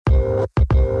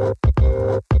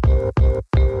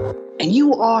And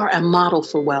you are a model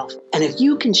for wealth. And if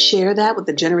you can share that with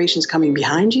the generations coming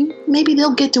behind you, maybe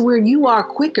they'll get to where you are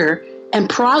quicker and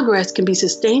progress can be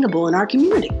sustainable in our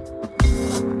community.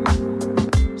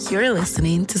 You're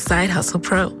listening to Side Hustle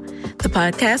Pro, the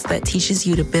podcast that teaches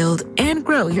you to build and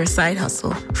grow your side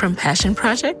hustle from passion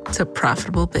project to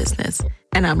profitable business.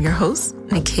 And I'm your host,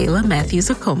 Nicaila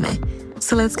Matthews-Okome.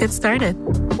 So let's get started.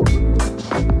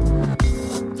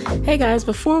 Hey guys,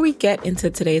 before we get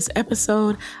into today's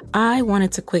episode, I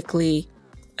wanted to quickly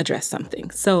address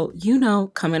something. So,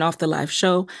 coming off the live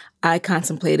show, I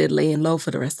contemplated laying low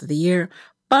for the rest of the year,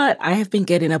 but I have been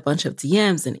getting a bunch of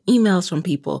DMs and emails from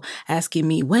people asking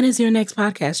me, when is your next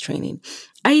podcast training?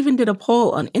 I even did a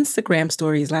poll on Instagram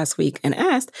stories last week and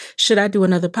asked, should I do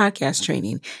another podcast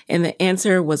training? And the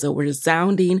answer was a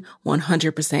resounding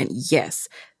 100% yes.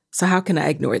 So how can I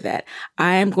ignore that?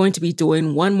 I am going to be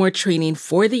doing one more training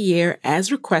for the year as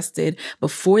requested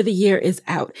before the year is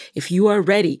out. If you are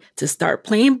ready to start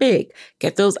playing big,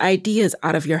 get those ideas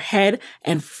out of your head,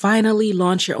 and finally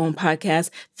launch your own podcast,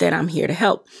 then I'm here to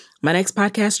help. My next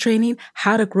podcast training,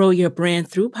 How to Grow Your Brand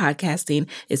Through Podcasting,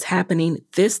 is happening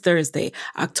this Thursday,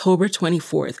 October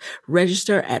 24th.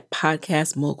 Register at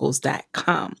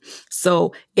podcastmoguls.com.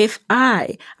 So if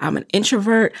I'm an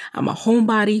introvert, I'm a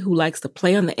homebody who likes to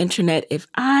play on the internet, if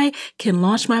I can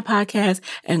launch my podcast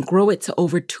and grow it to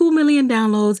over 2 million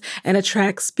downloads and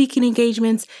attract speaking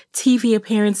engagements, TV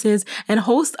appearances, and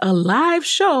host a live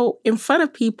show in front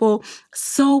of people,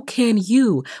 so can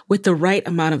you with the right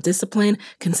amount of discipline,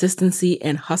 consistency,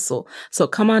 and hustle. So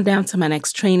come on down to my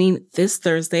next training this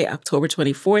Thursday, October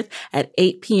 24th at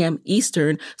 8 p.m.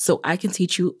 Eastern so I can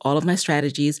teach you all of my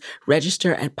strategies.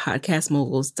 Register at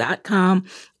podcastmoguls.com.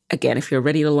 Again, if you're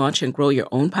ready to launch and grow your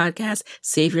own podcast,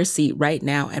 save your seat right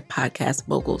now at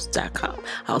podcastmoguls.com.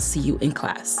 I'll see you in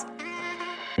class.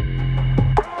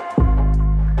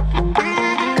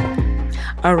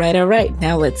 All right.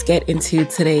 Now let's get into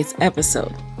today's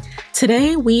episode.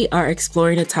 Today, we are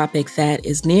exploring a topic that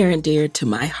is near and dear to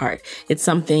my heart. It's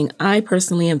something I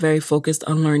personally am very focused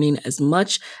on learning as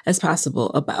much as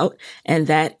possible about, and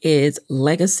that is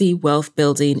legacy wealth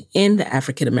building in the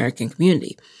African American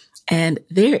community. And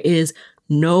there is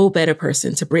no better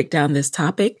person to break down this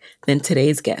topic than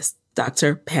today's guest,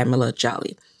 Dr. Pamela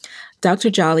Jolly. Dr.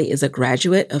 Jolly is a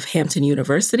graduate of Hampton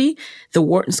University, the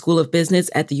Wharton School of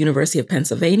Business at the University of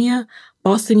Pennsylvania,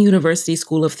 Boston University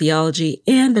School of Theology,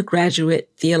 and the Graduate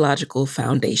Theological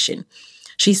Foundation.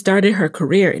 She started her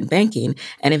career in banking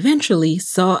and eventually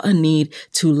saw a need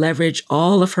to leverage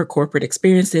all of her corporate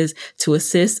experiences to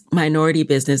assist minority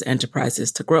business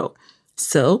enterprises to grow.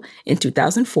 So, in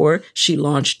 2004, she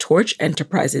launched Torch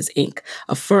Enterprises, Inc.,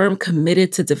 a firm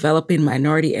committed to developing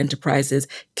minority enterprises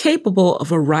capable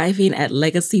of arriving at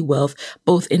legacy wealth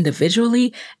both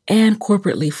individually and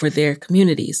corporately for their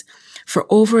communities. For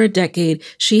over a decade,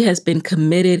 she has been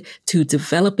committed to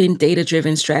developing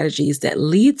data-driven strategies that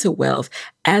lead to wealth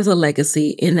as a legacy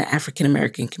in the African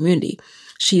American community.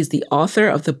 She is the author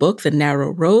of the book, The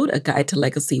Narrow Road, A Guide to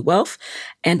Legacy Wealth.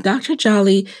 And Dr.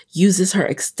 Jolly uses her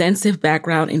extensive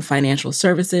background in financial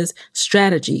services,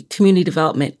 strategy, community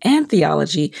development, and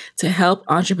theology to help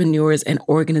entrepreneurs and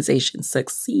organizations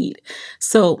succeed.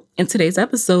 So in today's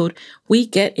episode, we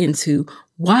get into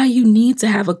why you need to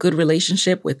have a good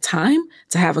relationship with time,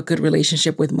 to have a good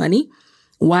relationship with money,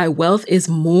 why wealth is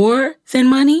more than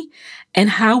money, and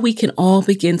how we can all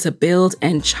begin to build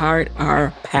and chart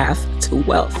our path to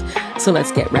wealth. So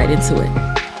let's get right into it.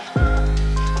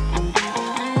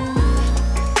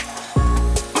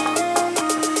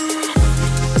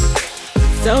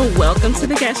 So welcome to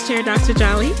the guest chair, Dr.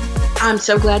 Jolly. I'm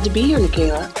so glad to be here,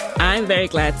 Nicaila. I'm very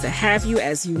glad to have you.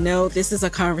 As you know, this is a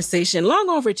conversation, long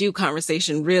overdue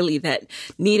conversation, really, that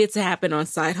needed to happen on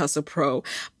Side Hustle Pro.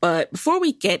 But before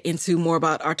we get into more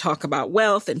about our talk about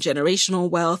wealth and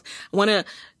generational wealth, I want to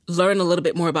learn a little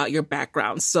bit more about your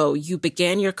background. So you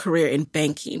began your career in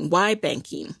banking. Why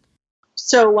banking?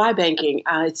 So why banking?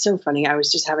 It's so funny. I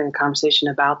was just having a conversation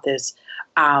about this.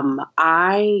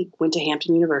 I went to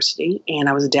Hampton University and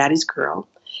I was a daddy's girl,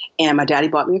 and my daddy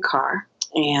bought me a car.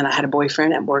 And I had a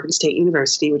boyfriend at Morgan State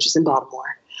University, which is in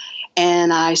Baltimore.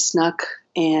 And I snuck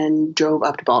and drove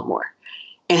up to Baltimore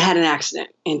and had an accident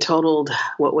and totaled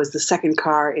what was the second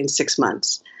car in 6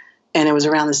 months. And it was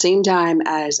around the same time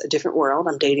as A Different World.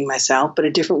 I'm dating myself, but A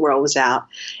Different World was out.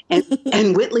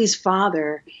 And Whitley's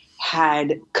father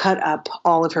had cut up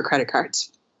all of her credit cards.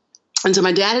 And so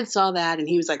my dad had saw that, and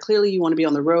he was like, clearly you want to be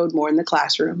on the road more in the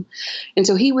classroom. And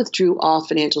so he withdrew all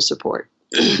financial support.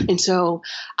 And so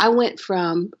I went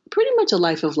from pretty much a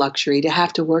life of luxury to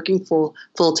have to working full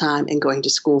time and going to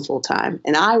school full time.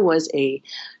 And I was a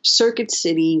Circuit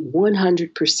City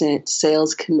 100%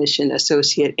 sales commission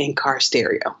associate in car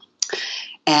stereo.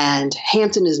 And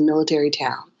Hampton is a military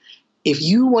town. If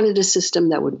you wanted a system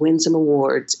that would win some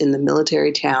awards in the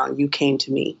military town, you came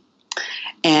to me.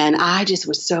 And I just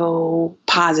was so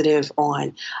positive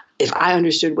on if I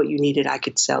understood what you needed, I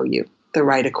could sell you the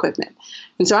right equipment.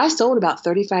 And so I sold about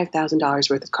 $35,000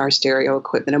 worth of car stereo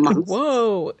equipment a month.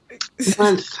 Whoa.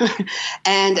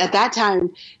 And at that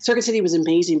time, Circuit City was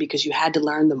amazing because you had to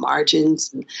learn the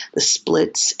margins and the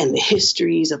splits and the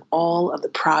histories of all of the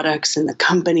products and the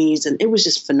companies. And it was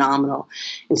just phenomenal.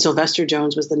 And Sylvester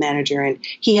Jones was the manager, and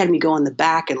he had me go in the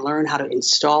back and learn how to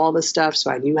install the stuff. So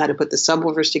I knew how to put the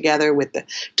subwoofers together with the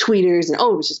tweeters. And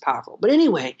it was just powerful. But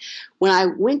anyway, when I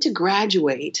went to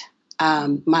graduate,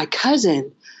 my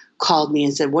cousin called me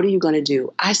and said, "What are you going to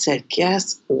do?" I said,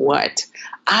 "Guess what?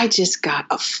 I just got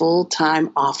a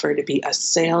full-time offer to be a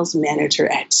sales manager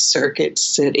at Circuit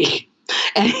City."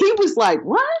 And he was like,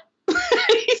 "What?" He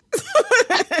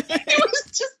was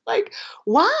just like,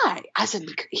 "Why?" I said,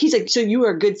 he's like, "So you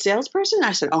are a good salesperson?"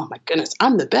 I said, "Oh my goodness,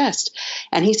 I'm the best."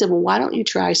 And he said, "Well, why don't you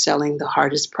try selling the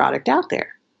hardest product out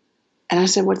there?" And I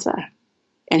said, "What's that?"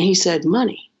 And he said,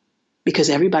 "Money,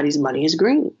 because everybody's money is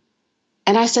green."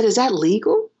 And I said, "Is that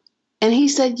legal?" And he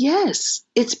said, "Yes,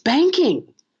 it's banking."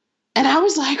 And I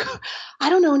was like, "I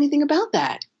don't know anything about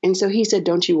that." And so he said,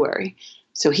 "Don't you worry."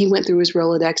 So he went through his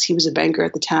Rolodex. He was a banker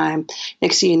at the time.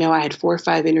 Next thing you know, I had 4 or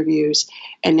 5 interviews.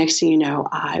 And next thing you know,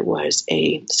 I was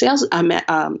a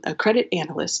credit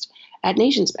analyst at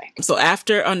Nations Bank. So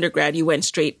after undergrad, you went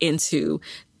straight into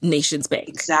Nations Bank.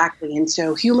 Exactly. And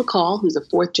so Hugh McCall, who's a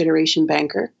 4th generation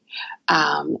banker,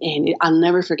 and I'll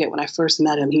never forget when I first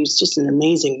met him. He was just an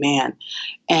amazing man.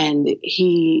 And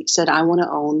he said, "I want to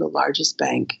own the largest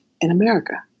bank in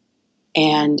America."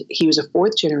 And he was a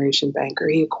 4th generation banker.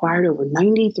 He acquired over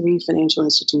 93 financial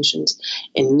institutions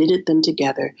and knitted them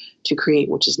together to create,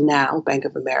 which is now Bank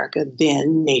of America,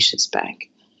 then Nations Bank.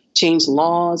 Changed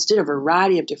laws, did a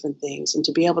variety of different things. And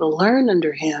to be able to learn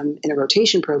under him in a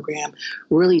rotation program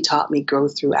really taught me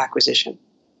growth through acquisition.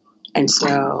 And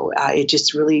so it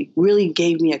just really, really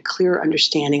gave me a clear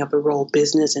understanding of the role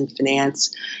business and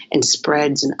finance and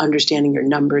spreads and understanding your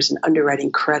numbers and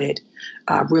underwriting credit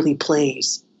really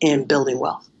plays in building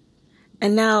wealth.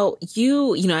 And now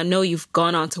I know you've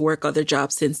gone on to work other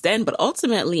jobs since then, but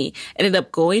ultimately ended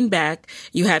up going back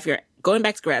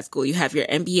to grad school. You have your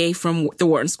MBA from the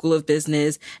Wharton School of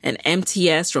Business, an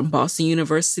MTS from Boston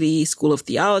University School of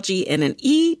Theology, and an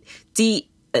ED.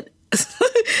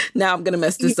 Now I'm going to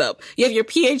mess this up. You have your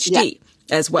PhD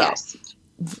as well. Yes.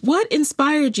 What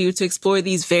inspired you to explore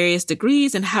these various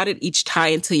degrees, and how did each tie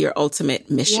into your ultimate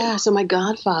mission? Yeah, so my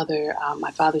godfather,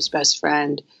 my father's best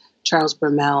friend, Charles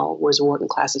Burmell, was a Wharton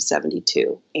class of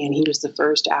 72, and he was the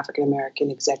first African-American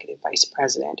executive vice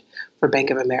president for Bank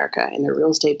of America in their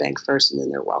real estate bank first and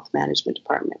then their wealth management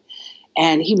department.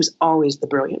 And he was always the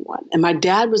brilliant one. And my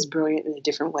dad was brilliant in a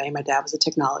different way. My dad was a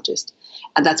technologist.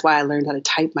 And that's why I learned how to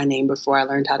type my name before I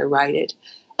learned how to write it.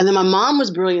 And then my mom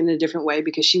was brilliant in a different way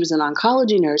because she was an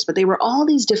oncology nurse. But they were all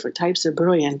these different types of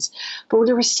brilliance. But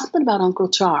there was something about Uncle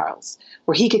Charles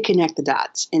where he could connect the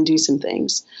dots and do some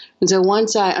things. And so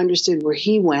once I understood where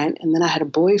he went, and then I had a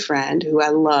boyfriend who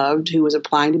I loved who was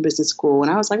applying to business school. And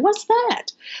I was like, "What's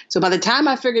that?" So by the time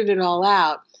I figured it all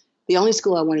out, the only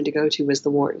school I wanted to go to was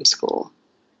the Wharton School.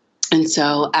 And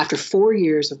so after 4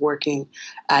 years of working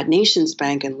at Nations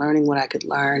Bank and learning what I could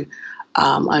learn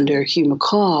under Hugh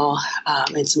McCall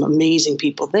and some amazing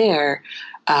people there,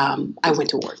 I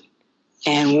went to Wharton.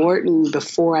 And Wharton,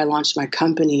 before I launched my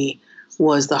company,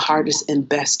 was the hardest and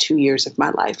best 2 years of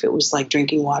my life. It was like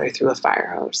drinking water through a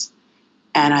fire hose.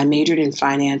 And I majored in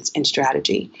finance and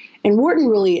strategy. And Wharton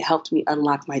really helped me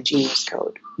unlock my genius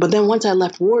code. But then once I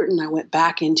left Wharton, I went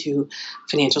back into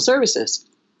financial services.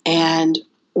 And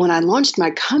when I launched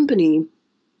my company,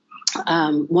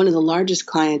 one of the largest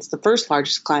clients, the first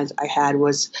largest clients I had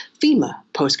was FEMA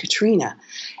post-Katrina.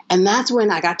 And that's when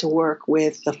I got to work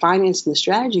with the finance and the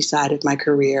strategy side of my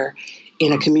career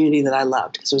in a community that I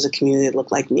loved, because it was a community that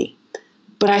looked like me.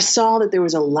 But I saw that there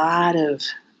was a lot of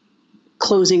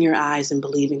closing your eyes and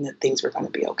believing that things were going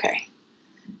to be okay.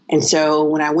 And so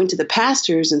when I went to the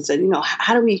pastors and said,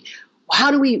 how do we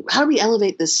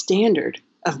elevate the standard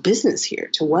of business here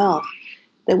to wealth?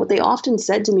 That what they often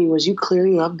said to me was, "You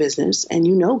clearly love business and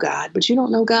you know God, but you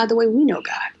don't know God the way we know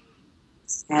God."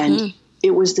 And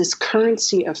it was this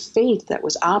currency of faith that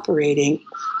was operating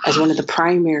as one of the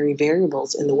primary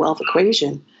variables in the wealth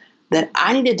equation that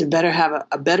I needed to better have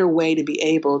a better way to be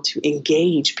able to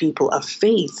engage people of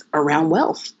faith around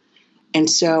wealth. And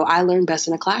so I learned best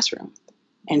in a classroom.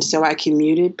 And so I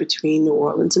commuted between New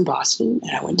Orleans and Boston,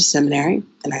 and I went to seminary,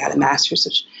 and I got a master's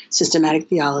of systematic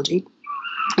theology.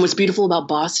 What's beautiful about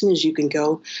Boston is you can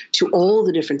go to all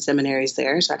the different seminaries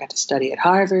there. So I got to study at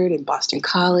Harvard and Boston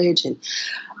College and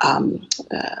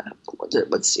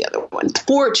what's the other one?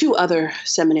 Two other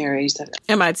seminaries. That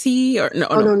MIT or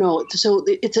no? No. So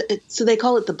so they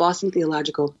call it the Boston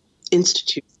Theological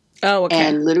Institute. Oh, okay.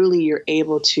 And literally you're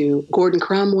able to Gordon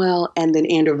Cromwell and then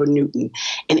Andover Newton.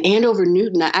 And Andover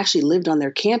Newton, I actually lived on their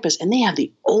campus, and they have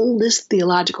the oldest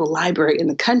theological library in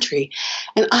the country.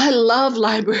 And I love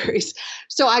libraries.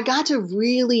 So I got to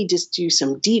really just do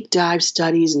some deep dive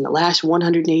studies in the last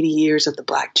 180 years of the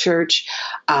Black church.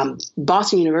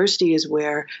 Boston University is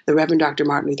where the Reverend Dr.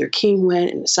 Martin Luther King went.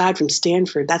 And aside from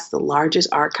Stanford, that's the largest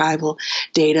archival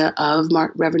data of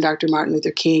Reverend Dr. Martin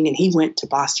Luther King. And he went to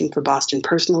Boston for Boston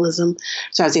personalism.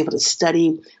 So I was able to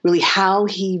study really how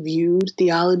he viewed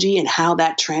theology and how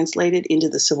that translated into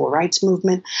the civil rights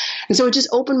movement. And so it just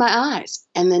opened my eyes.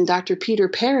 And then Dr. Peter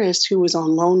Paris, who was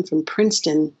on loan from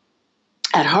Princeton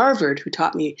at Harvard, who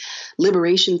taught me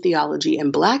liberation theology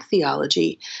and Black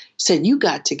theology, said, you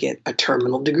got to get a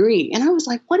terminal degree. And I was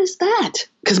like, what is that?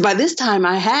 Because by this time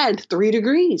I had 3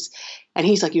 degrees. And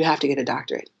he's like, you have to get a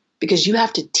doctorate because you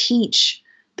have to teach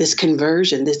this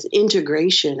conversion, this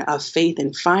integration of faith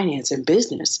and finance and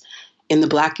business in the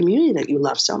Black community that you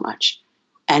love so much.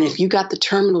 And if you got the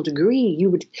terminal degree,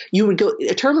 you would go,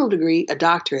 a terminal degree, a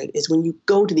doctorate is when you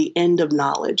go to the end of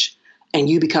knowledge and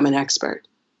you become an expert.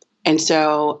 And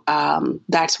so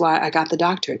that's why I got the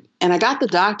doctorate. And I got the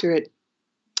doctorate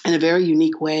in a very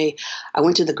unique way. I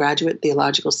went to the Graduate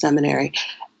Theological Seminary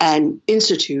and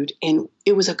Institute, and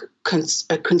it was a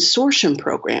consortium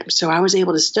program. So I was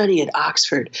able to study at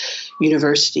Oxford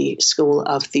University School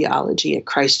of Theology at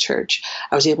Christ Church.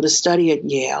 I was able to study at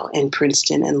Yale and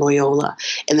Princeton and Loyola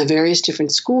and the various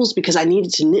different schools because I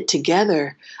needed to knit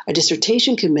together a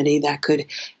dissertation committee that could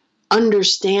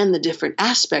understand the different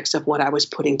aspects of what I was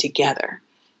putting together.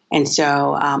 And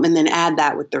so, and then add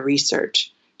that with the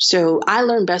research. So I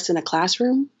learned best in a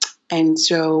classroom. And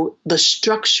so the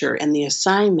structure and the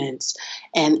assignments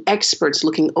and experts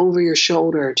looking over your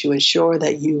shoulder to ensure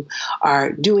that you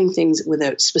are doing things with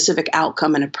a specific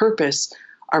outcome and a purpose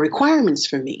are requirements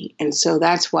for me. And so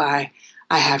that's why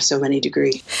I have so many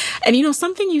degrees. And, you know,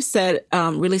 something you said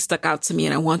really stuck out to me,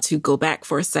 and I want to go back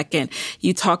for a second.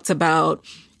 You talked about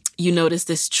you notice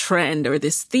this trend or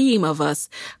this theme of us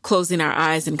closing our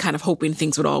eyes and kind of hoping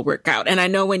things would all work out. And I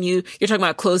know when you're talking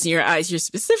about closing your eyes, you're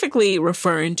specifically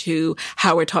referring to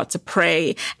how we're taught to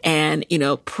pray and,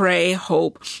 pray,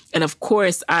 hope. And of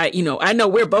course, I know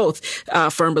we're both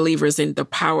firm believers in the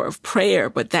power of prayer.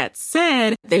 But that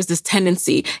said, there's this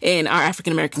tendency in our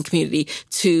African American community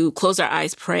to close our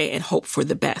eyes, pray, and hope for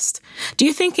the best. Do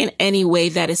you think in any way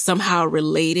that is somehow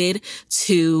related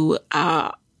to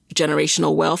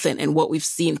generational wealth and what we've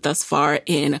seen thus far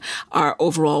in our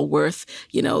overall worth,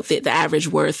 the average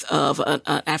worth of an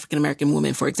African-American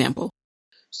woman, for example?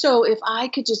 So if I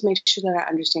could just make sure that I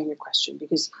understand your question,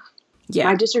 because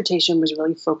my dissertation was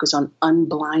really focused on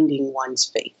unblinding one's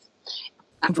faith.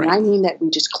 Right. I mean that we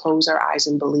just close our eyes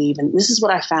and believe. And this is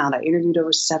what I found. I interviewed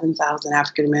over 7,000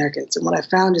 African Americans. And what I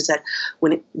found is that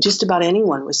when just about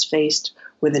anyone was faced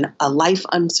with a life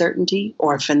uncertainty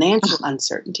or a financial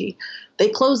uncertainty, they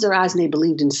closed their eyes and they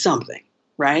believed in something,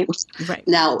 right? Right.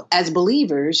 Now, as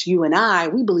believers, you and I,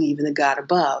 we believe in the God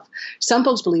above. Some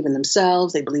folks believe in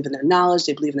themselves. They believe in their knowledge.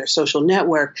 They believe in their social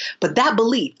network. But that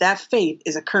belief, that faith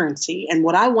is a currency. And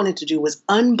what I wanted to do was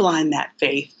unblind that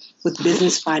faith with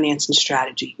business, finance, and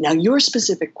strategy. Now, your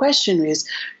specific question is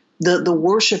the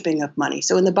worshiping of money.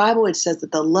 So in the Bible, it says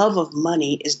that the love of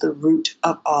money is the root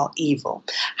of all evil.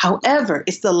 However,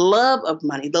 it's the love of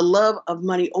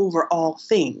money over all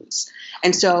things.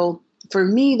 And so for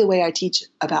me, the way I teach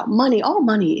about money, all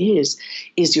money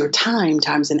is your time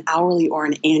times an hourly or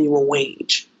an annual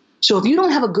wage. So if you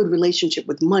don't have a good relationship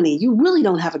with money, you really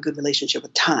don't have a good relationship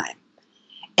with time.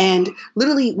 And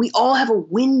literally, we all have a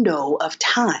window of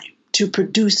time to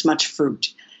produce much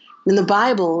fruit. In the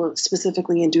Bible,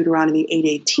 specifically in Deuteronomy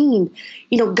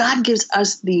 8:18, God gives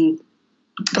us the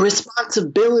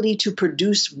responsibility to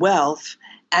produce wealth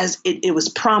as it was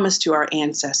promised to our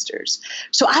ancestors.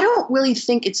 So I don't really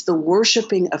think it's the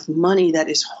worshiping of money that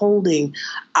is holding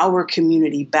our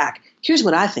community back. Here's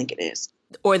what I think it is.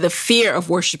 or the fear of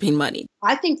worshiping money?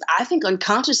 I think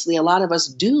unconsciously a lot of us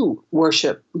do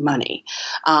worship money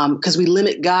because we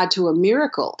limit God to a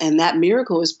miracle, and that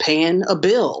miracle is paying a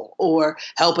bill or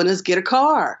helping us get a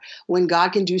car when God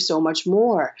can do so much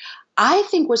more. I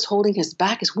think what's holding us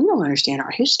back is we don't understand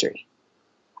our history.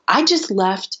 I just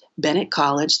left Bennett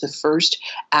College, the first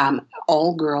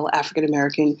all-girl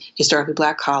African-American historically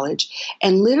Black college,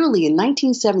 and literally in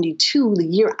 1972, the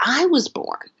year I was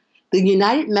born, the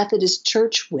United Methodist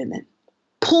Church women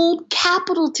pulled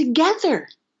capital together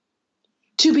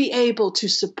to be able to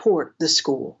support the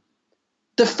school.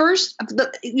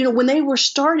 When they were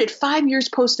started 5 years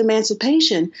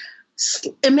post-emancipation,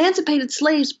 emancipated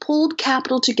slaves pulled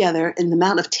capital together in the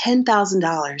amount of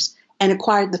 $10,000 and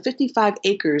acquired the 55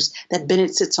 acres that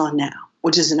Bennett sits on now,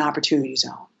 which is an opportunity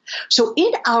zone. So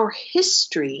in our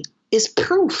history is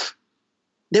proof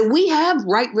that we have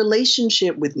right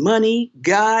relationship with money,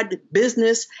 God,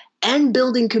 business, and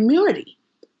building community.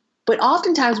 But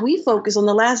oftentimes we focus on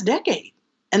the last decade,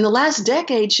 and the last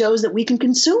decade shows that we can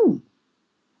consume.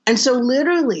 And so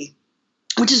literally,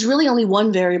 which is really only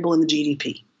one variable in the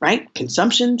GDP, right?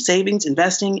 Consumption, savings,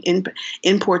 investing,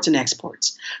 imports, and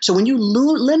exports. So when you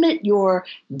limit your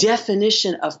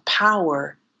definition of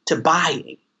power to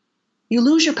buying, you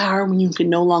lose your power when you can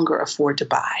no longer afford to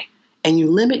buy. And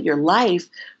you limit your life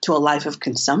to a life of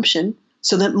consumption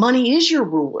so that money is your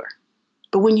ruler.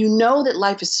 But when you know that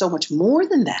life is so much more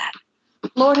than that,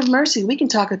 Lord have mercy, we can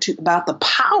talk about the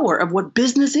power of what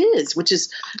business is, which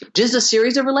is just a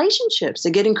series of relationships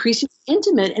that get increasingly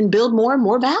intimate and build more and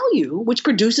more value, which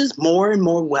produces more and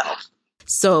more wealth.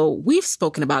 So we've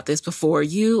spoken about this before.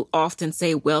 You often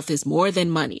say wealth is more than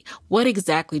money. What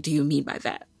exactly do you mean by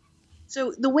that?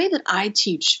 So the way that I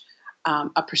teach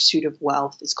a pursuit of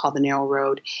wealth is called the narrow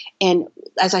road. And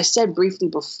as I said briefly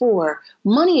before,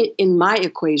 money in my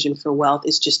equation for wealth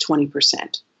is just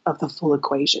 20% of the full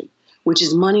equation, which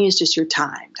is money is just your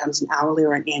time times an hourly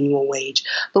or an annual wage.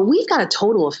 But we've got a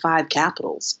total of 5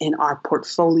 capitals in our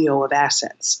portfolio of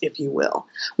assets, if you will.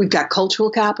 We've got cultural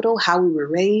capital, how we were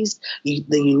raised, the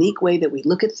unique way that we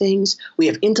look at things. We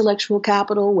have intellectual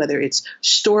capital, whether it's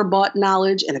store-bought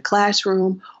knowledge in a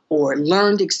classroom or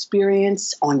learned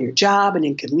experience on your job and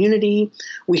in community.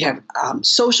 We have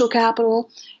social capital.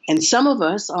 And some of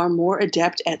us are more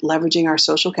adept at leveraging our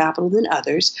social capital than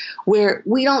others, where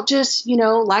we don't just,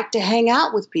 like to hang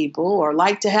out with people or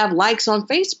like to have likes on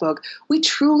Facebook. We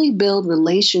truly build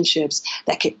relationships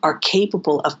that are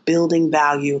capable of building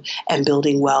value and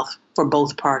building wealth for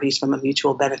both parties from a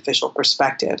mutual beneficial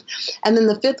perspective. And then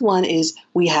the 5th one is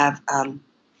we have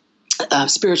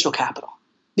spiritual capital.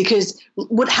 Because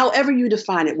however you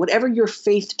define it, whatever your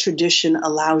faith tradition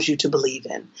allows you to believe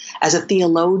in. As a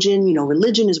theologian,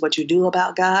 religion is what you do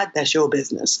about God. That's your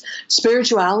business.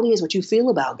 Spirituality is what you feel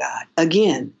about God.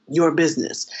 Again, your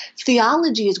business.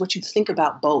 Theology is what you think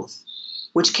about both,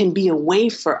 which can be a way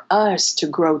for us to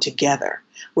grow together.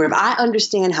 Where if I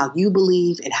understand how you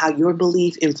believe and how your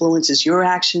belief influences your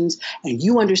actions, and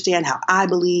you understand how I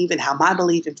believe and how my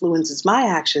belief influences my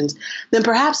actions, then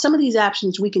perhaps some of these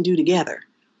actions we can do together.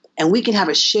 And we can have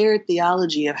a shared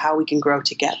theology of how we can grow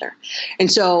together.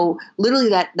 And so literally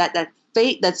that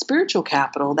faith, that spiritual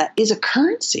capital, that is a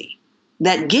currency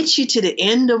that gets you to the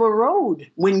end of a road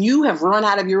when you have run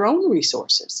out of your own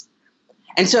resources.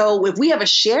 And so if we have a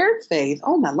shared faith,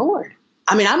 oh my Lord,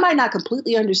 I might not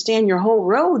completely understand your whole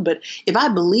road, but if I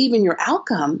believe in your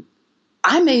outcome,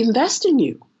 I may invest in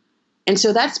you. And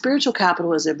so that spiritual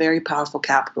capital is a very powerful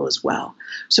capital as well.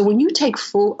 So when you take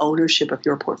full ownership of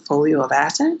your portfolio of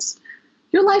assets,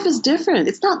 your life is different.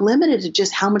 It's not limited to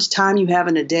just how much time you have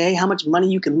in a day, how much money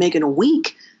you can make in a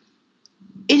week.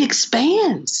 It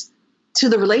expands to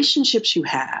the relationships you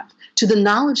have, to the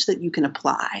knowledge that you can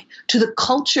apply, to the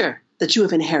culture that you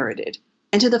have inherited,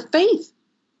 and to the faith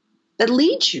that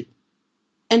leads you.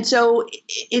 And so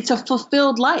it's a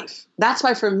fulfilled life. That's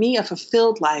why for me, a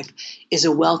fulfilled life is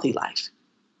a wealthy life.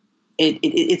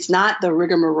 It's not the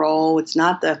rigmarole. It's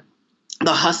not the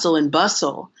hustle and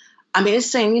bustle. It's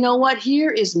saying, you know what?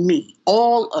 Here is me,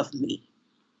 all of me.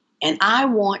 And I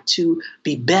want to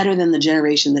be better than the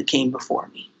generation that came before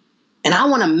me. And I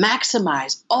want to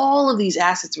maximize all of these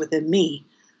assets within me.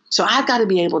 So I've got to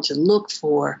be able to look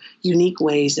for unique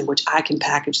ways in which I can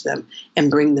package them and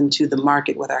bring them to the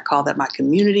market, whether I call that my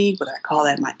community, whether I call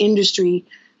that my industry,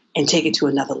 and take it to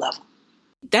another level.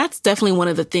 That's definitely one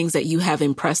of the things that you have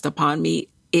impressed upon me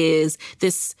is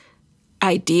this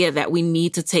idea that we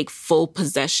need to take full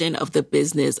possession of the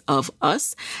business of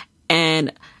us.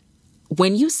 And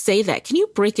when you say that, can you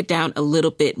break it down a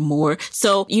little bit more?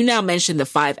 So you now mentioned the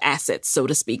 5 assets, so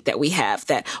to speak, that we have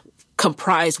that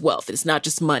comprise wealth. It's not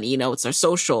just money, you know, it's our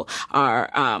social, our,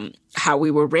 how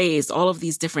we were raised, all of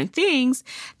these different things.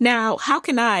 Now, how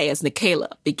can I, as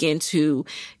Nicaila, begin to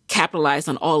capitalize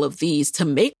on all of these to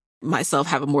make myself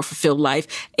have a more fulfilled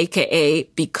life, aka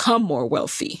become more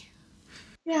wealthy?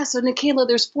 Yeah, so Nicaila,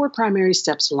 there's 4 primary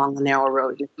steps along the narrow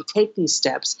road. And if you take these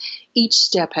steps, each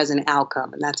step has an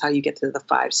outcome, and that's how you get to the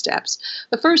 5 steps.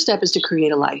 The first step is to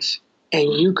create a life,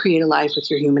 and you create a life with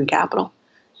your human capital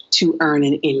to earn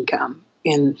an income.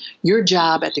 And your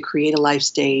job at the create a life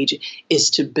stage is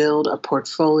to build a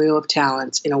portfolio of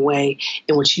talents in a way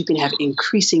in which you can have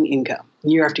increasing income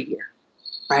year after year,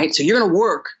 right? So you're going to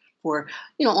work for,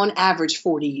 on average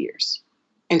 40 years.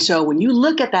 And so when you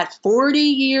look at that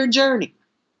 40-year journey,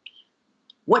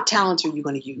 what talents are you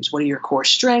going to use? What are your core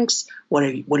strengths? What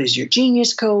is your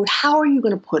genius code? How are you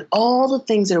going to put all the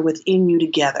things that are within you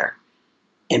together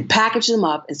and package them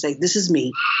up and say, this is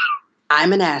me.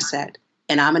 I'm an asset,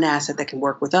 and I'm an asset that can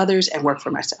work with others and work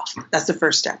for myself. That's the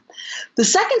first step. The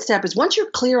second step is once you're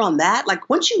clear on that, like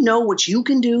once you know what you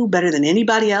can do better than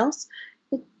anybody else,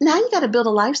 now you got to build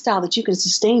a lifestyle that you can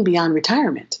sustain beyond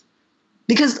retirement.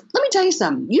 Because let me tell you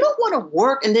something, you don't want to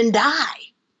work and then die.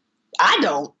 I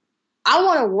don't. I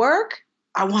want to work,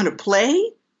 I want to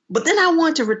play, but then I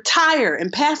want to retire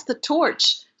and pass the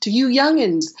torch to you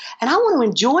youngins, and I want to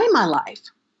enjoy my life.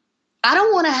 I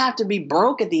don't want to have to be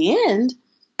broke at the end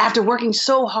after working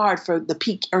so hard for the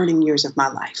peak earning years of my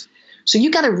life. So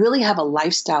you got to really have a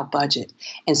lifestyle budget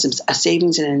and a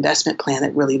savings and an investment plan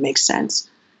that really makes sense.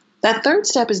 That third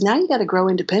step is now you got to grow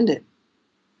independent.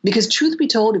 Because truth be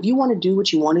told, if you want to do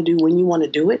what you want to do when you want to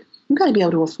do it, you got to be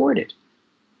able to afford it.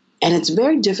 And it's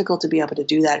very difficult to be able to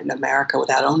do that in America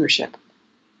without ownership.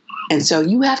 And so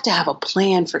you have to have a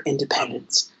plan for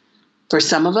independence. For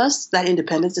some of us, that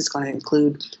independence is going to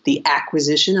include the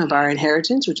acquisition of our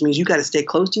inheritance, which means you got to stay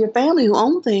close to your family who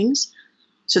own things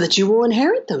so that you will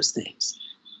inherit those things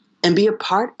and be a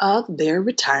part of their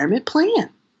retirement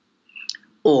plan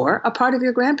or a part of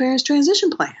your grandparents' transition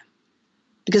plan.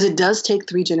 Because it does take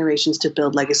 3 generations to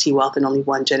build legacy wealth and only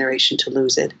 1 generation to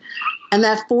lose it. And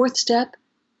that fourth step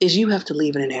is you have to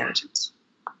leave an inheritance.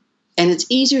 And it's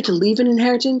easier to leave an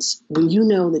inheritance when you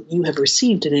know that you have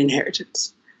received an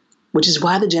inheritance, which is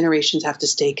why the generations have to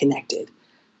stay connected.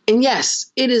 And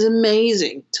yes, it is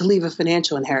amazing to leave a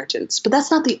financial inheritance, but that's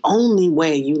not the only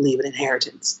way you leave an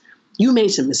inheritance. You made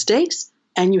some mistakes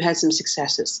and you had some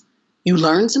successes. You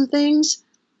learned some things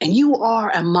and you are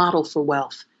a model for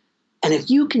wealth. And if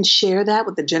you can share that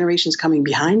with the generations coming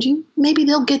behind you, maybe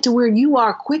they'll get to where you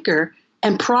are quicker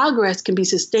and progress can be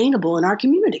sustainable in our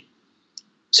community.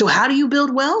 So how do you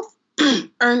build wealth?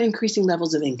 Earn increasing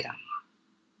levels of income.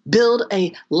 Build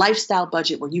a lifestyle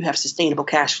budget where you have sustainable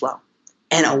cash flow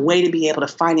and a way to be able to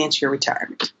finance your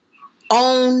retirement.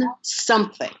 Own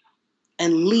something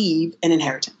and leave an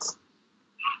inheritance.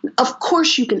 Of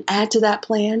course, you can add to that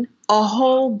plan a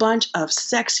whole bunch of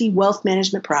sexy wealth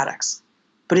management products.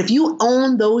 But if you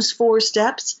own those 4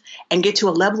 steps and get to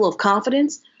a level of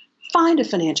confidence, find a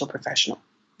financial professional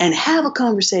and have a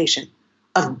conversation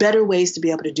of better ways to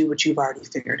be able to do what you've already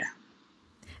figured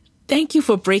out. Thank you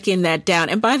for breaking that down.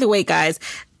 And by the way, guys,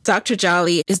 Dr.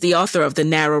 Jolly is the author of The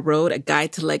Narrow Road, A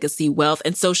Guide to Legacy Wealth.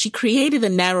 And so she created the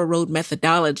Narrow Road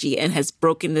methodology and has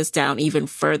broken this down even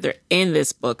further in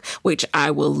this book, which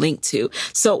I will link to.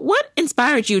 So what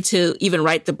inspired you to even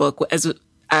write the book?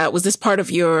 Was this part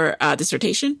of your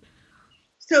dissertation?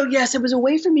 So yes, it was a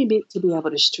way for me to be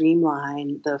able to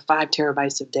streamline the 5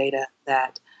 terabytes of data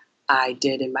that I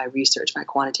did in my research, my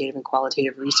quantitative and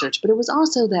qualitative research. But it was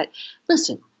also that,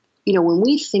 listen, when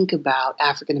we think about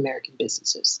African-American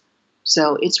businesses,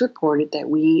 so it's reported that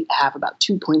we have about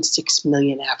 2.6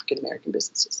 million African-American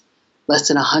businesses. Less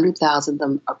than 100,000 of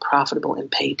them are profitable and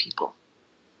pay people.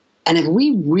 And if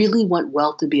we really want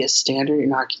wealth to be a standard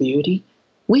in our community,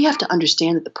 we have to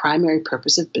understand that the primary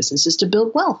purpose of business is to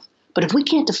build wealth. But if we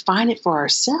can't define it for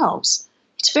ourselves,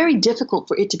 it's very difficult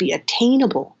for it to be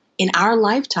attainable in our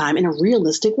lifetime in a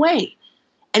realistic way.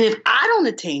 And if I don't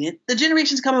attain it, the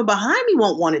generations coming behind me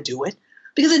won't want to do it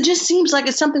because it just seems like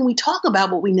it's something we talk about,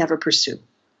 but we never pursue.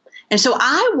 And so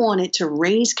I wanted to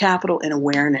raise capital and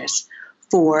awareness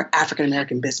for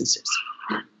African-American businesses.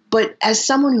 But as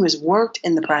someone who has worked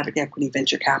in the private equity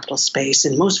venture capital space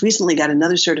and most recently got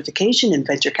another certification in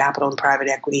venture capital and private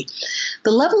equity,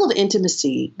 the level of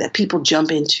intimacy that people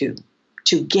jump into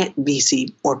to get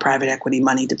VC or private equity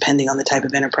money, depending on the type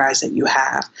of enterprise that you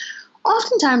have,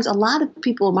 oftentimes a lot of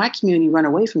people in my community run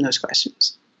away from those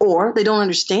questions, or they don't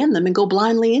understand them and go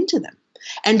blindly into them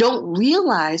and don't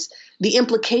realize the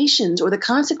implications or the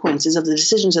consequences of the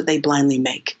decisions that they blindly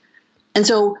make. And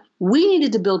so we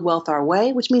needed to build wealth our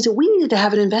way, which means that we needed to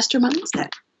have an investor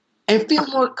mindset and feel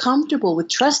more comfortable with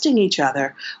trusting each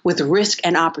other with risk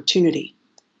and opportunity.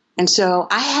 And so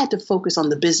I had to focus on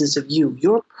the business of you,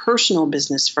 your personal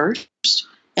business first,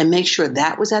 and make sure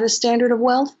that was at a standard of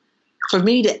wealth for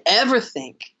me to ever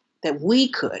think that we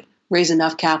could raise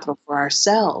enough capital for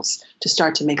ourselves to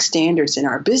start to make standards in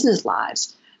our business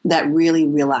lives that really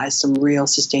realize some real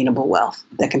sustainable wealth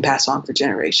that can pass on for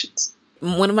generations.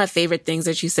 One of my favorite things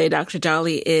that you say, Dr.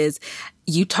 Jolly, is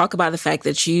you talk about the fact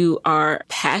that you are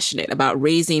passionate about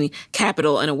raising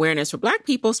capital and awareness for Black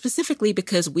people, specifically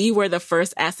because we were the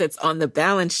first assets on the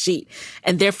balance sheet,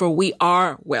 and therefore we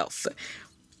are wealth.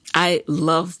 I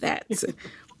love that.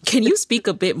 Can you speak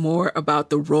a bit more about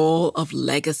the role of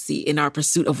legacy in our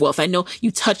pursuit of wealth? I know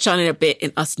you touched on it a bit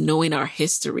in us knowing our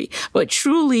history, but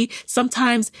truly,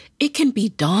 sometimes it can be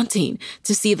daunting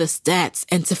to see the stats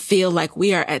and to feel like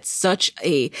we are at such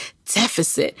a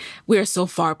deficit. We are so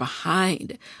far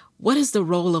behind. What is the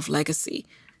role of legacy?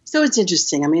 So it's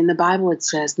interesting. I mean, in the Bible, it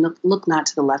says, look not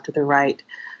to the left or the right,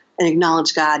 and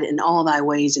acknowledge God in all thy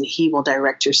ways, and he will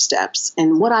direct your steps.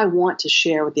 And what I want to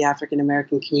share with the African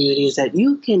American community is that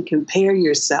you can compare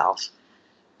yourself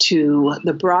to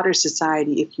the broader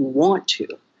society if you want to,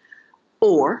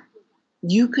 or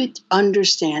you could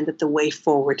understand that the way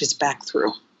forward is back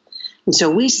through. And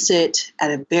so we sit at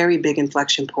a very big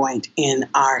inflection point in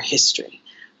our history.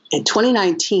 In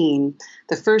 2019,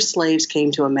 the first slaves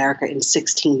came to America in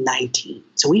 1619.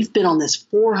 So we've been on this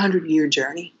 400-year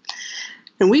journey.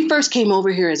 When we first came over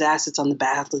here as assets on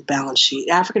the balance sheet,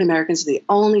 African Americans are the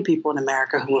only people in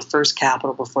America who were first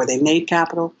capital before they made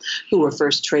capital, who were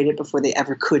first traded before they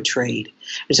ever could trade.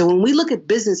 And so when we look at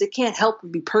business, it can't help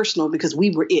but be personal because we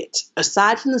were it.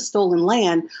 Aside from the stolen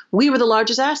land, we were the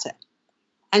largest asset.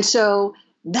 And so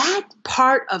that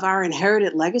part of our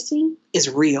inherited legacy is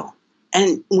real.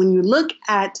 And when you look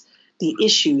at the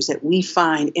issues that we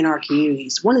find in our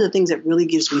communities, one of the things that really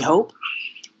gives me hope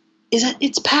is that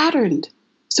it's patterned.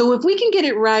 So if we can get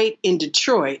it right in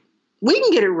Detroit, we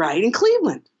can get it right in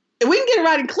Cleveland. If we can get it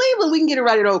right in Cleveland, we can get it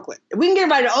right in Oakland. If we can get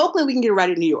it right in Oakland, we can get it right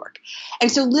in New York.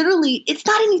 And so literally, it's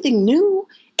not anything new.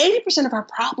 80% of our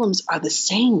problems are the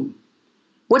same.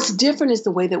 What's different is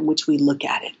the way that which we look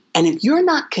at it. And if you're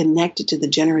not connected to the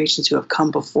generations who have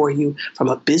come before you from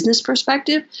a business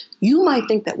perspective, you might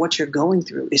think that what you're going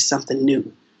through is something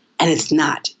new. And it's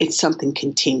not. It's something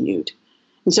continued.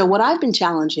 And so what I've been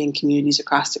challenging communities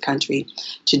across the country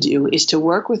to do is to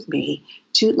work with me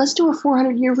to, let's do a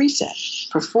 400-year reset.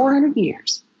 For 400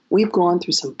 years, we've gone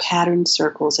through some patterned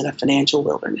circles in a financial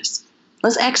wilderness.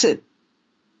 Let's exit.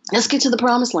 Let's get to the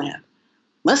promised land.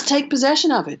 Let's take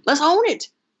possession of it. Let's own it.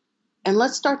 And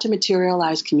let's start to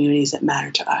materialize communities that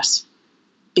matter to us.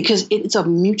 Because it's of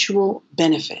mutual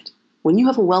benefit. When you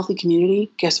have a wealthy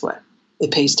community, guess what?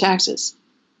 It pays taxes.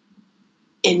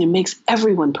 And it makes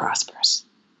everyone prosperous.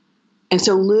 And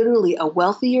so literally a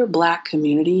wealthier Black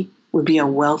community would be a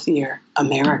wealthier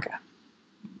America.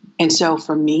 And so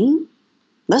for me,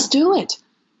 let's do it.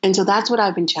 And so that's what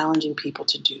I've been challenging people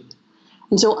to do.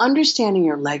 And so understanding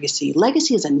your legacy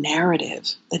is a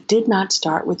narrative that did not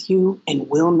start with you and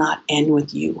will not end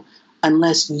with you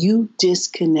unless you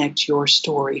disconnect your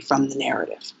story from the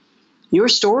narrative. Your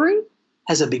story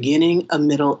has a beginning, a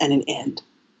middle, and an end.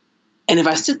 And if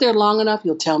I sit there long enough,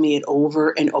 you'll tell me it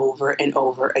over and over and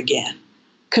over again.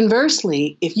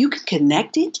 Conversely, if you can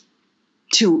connect it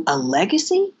to a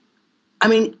legacy, I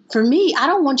mean, for me, I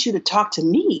don't want you to talk to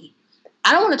me.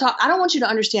 I don't want you to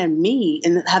understand me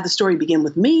and have the story begin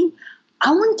with me.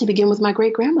 I want it to begin with my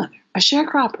great-grandmother, a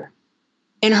sharecropper,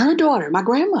 and her daughter, my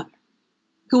grandmother,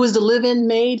 who was the live-in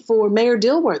maid for Mayor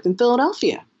Dilworth in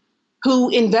Philadelphia, who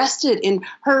invested in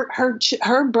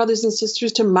her brothers and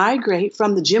sisters to migrate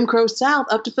from the Jim Crow South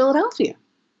up to Philadelphia.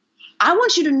 I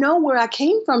want you to know where I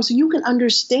came from so you can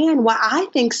understand why I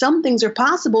think some things are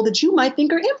possible that you might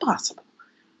think are impossible.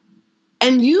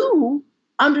 And you,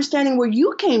 understanding where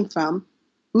you came from,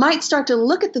 might start to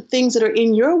look at the things that are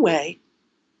in your way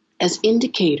as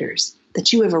indicators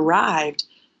that you have arrived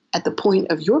at the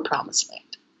point of your promised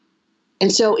land.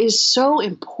 And so it is so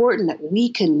important that we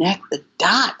connect the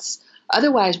dots.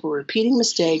 Otherwise, we're repeating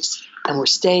mistakes and we're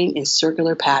staying in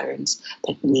circular patterns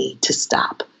that need to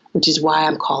stop, which is why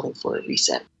I'm calling for a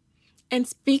reset. And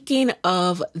speaking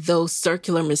of those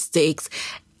circular mistakes,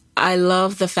 I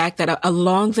love the fact that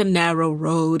along the narrow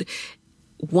road,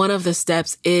 one of the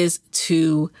steps is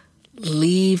to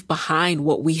leave behind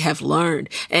what we have learned.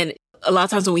 And a lot of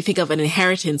times when we think of an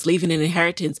inheritance, leaving an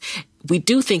inheritance, we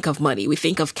do think of money. We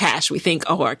think of cash. We think,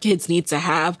 oh, our kids need to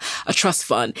have a trust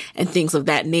fund and things of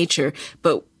that nature.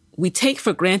 But we take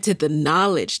for granted the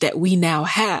knowledge that we now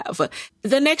have,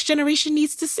 the next generation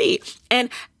needs to see. And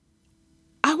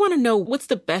I want to know, what's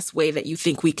the best way that you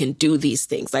think we can do these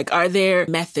things? Like, are there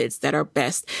methods that are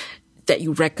best that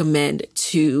you recommend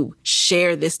to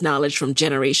share this knowledge from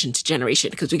generation to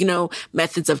generation? Because we know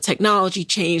methods of technology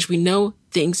change. We know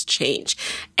things change,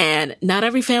 and not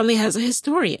every family has a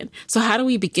historian. So how do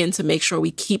we begin to make sure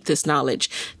we keep this knowledge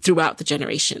throughout the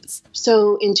generations?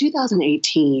 So in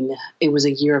 2018, it was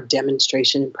a year of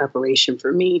demonstration and preparation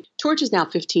for me. Torch is now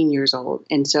 15 years old.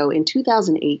 And so in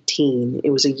 2018, it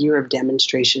was a year of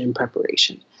demonstration and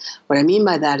preparation. What I mean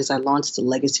by that is I launched the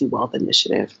Legacy Wealth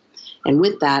Initiative. And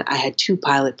with that, I had two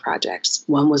pilot projects.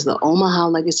 One was the Omaha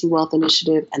Legacy Wealth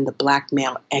Initiative and the Black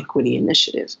Male Equity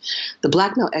Initiative. The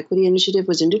Black Male Equity Initiative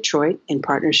was in Detroit in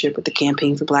partnership with the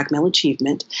Campaign for Black Male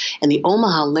Achievement. And the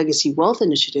Omaha Legacy Wealth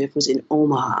Initiative was in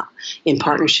Omaha in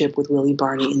partnership with Willie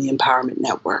Barney and the Empowerment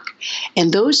Network.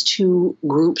 And those two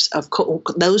groups of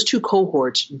those two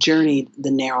cohorts journeyed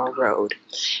the narrow road.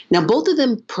 Now, both of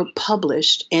them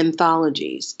published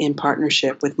anthologies in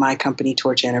partnership with my company,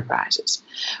 Torch Enterprises.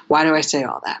 Why do I say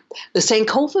all that? The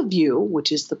Sankofa View,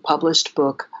 which is the published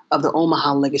book of the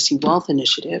Omaha Legacy Wealth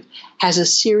Initiative, has a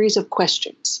series of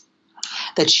questions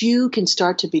that you can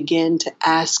start to begin to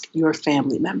ask your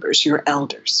family members, your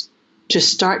elders, to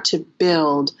start to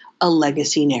build a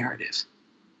legacy narrative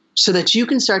so that you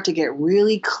can start to get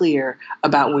really clear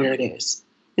about where it is.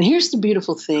 And here's the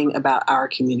beautiful thing about our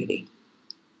community.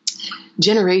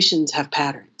 Generations have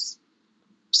patterns.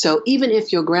 So even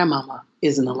if your grandmama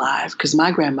isn't alive, because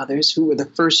my grandmothers, who were the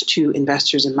first two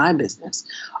investors in my business,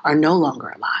 are no longer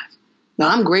alive. Now,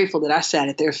 I'm grateful that I sat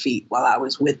at their feet while I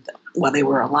was with them, while they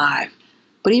were alive.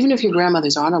 But even if your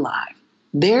grandmothers aren't alive,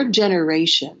 their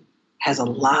generation has a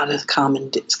lot of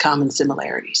common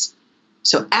similarities.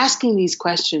 So asking these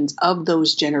questions of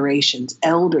those generations,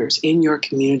 elders in your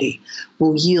community,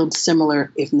 will yield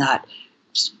similar, if not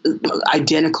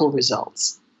identical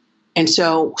results. And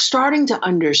so starting to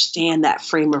understand that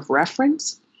frame of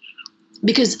reference,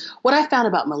 because what I found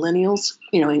about millennials,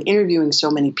 in interviewing so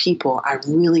many people, I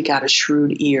really got a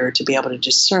shrewd ear to be able to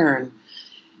discern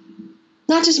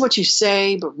not just what you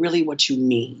say, but really what you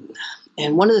mean.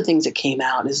 And one of the things that came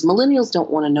out is millennials don't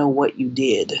want to know what you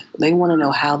did. They want to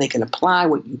know how they can apply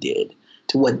what you did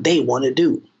to what they want to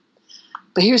do.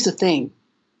 But here's the thing.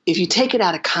 If you take it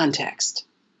out of context,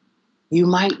 you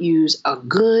might use a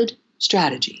good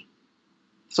strategy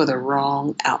for the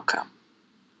wrong outcome.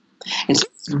 And so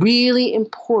it's really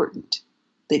important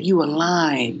that you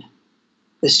align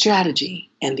the strategy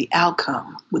and the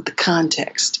outcome with the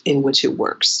context in which it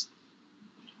works.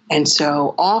 And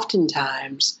so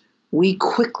oftentimes we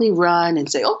quickly run and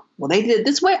say, oh, well, they did it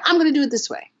this way, I'm going to do it this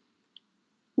way.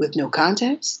 With no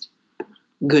context,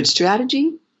 good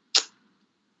strategy,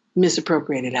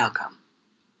 misappropriated outcome.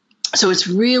 So it's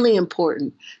really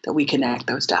important that we connect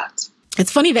those dots.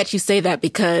 It's funny that you say that,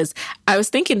 because I was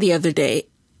thinking the other day,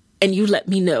 and you let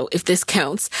me know if this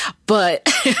counts, but,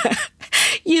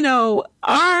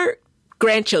 our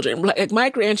grandchildren, like my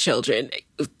grandchildren,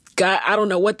 God, I don't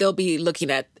know what they'll be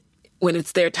looking at when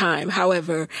it's their time.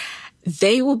 However,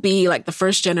 they will be like the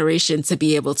first generation to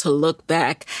be able to look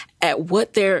back at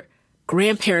what their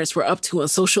grandparents were up to on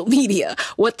social media,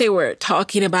 what they were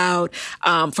talking about.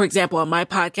 For example, on my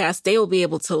podcast, they will be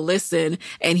able to listen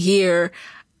and hear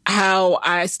how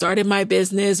I started my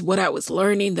business, what I was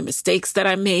learning, the mistakes that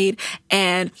I made.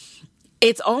 And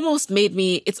it's almost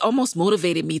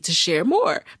motivated me to share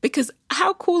more, because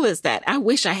how cool is that? I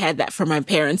wish I had that for my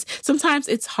parents. Sometimes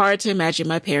it's hard to imagine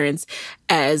my parents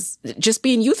as just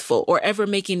being youthful or ever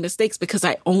making mistakes, because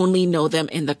I only know them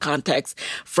in the context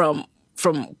from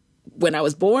when I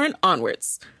was born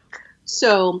onwards.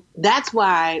 So that's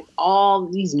why all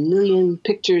these million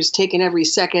pictures taken every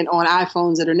second on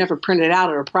iPhones that are never printed out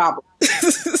are a problem.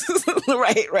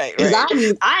 Right.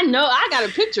 I know I got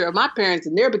a picture of my parents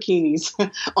in their bikinis.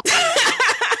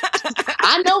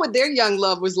 I know what their young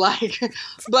love was like.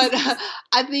 But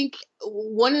I think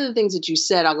one of the things that you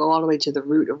said, I'll go all the way to the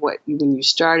root of when you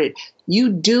started, you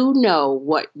do know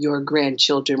what your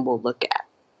grandchildren will look at.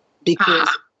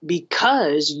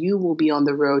 Because you will be on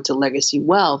the road to legacy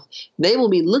wealth, they will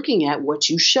be looking at what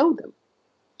you show them.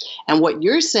 And what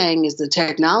you're saying is the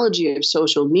technology of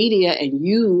social media and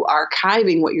you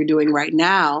archiving what you're doing right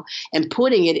now and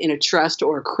putting it in a trust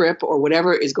or a CRIP or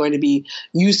whatever is going to be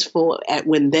useful at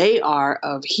when they are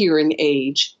of hearing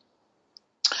age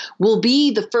will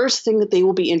be the first thing that they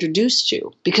will be introduced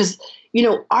to. Because,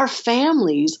 our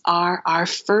families are our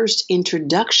first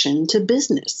introduction to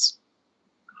business.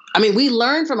 I mean, we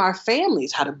learn from our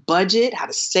families how to budget, how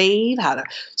to save, how to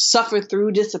suffer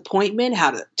through disappointment,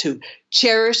 how to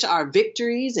cherish our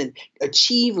victories and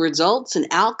achieve results and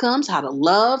outcomes, how to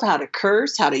love, how to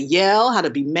curse, how to yell, how to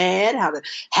be mad, how to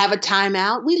have a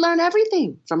timeout. We learn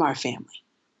everything from our family.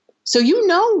 So you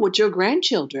know what your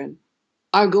grandchildren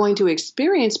are going to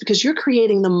experience because you're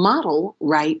creating the model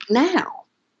right now.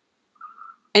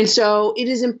 And so it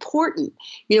is important,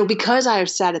 because I have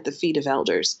sat at the feet of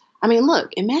elders. I mean, look,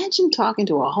 imagine talking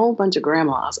to a whole bunch of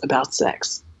grandmas about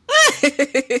sex.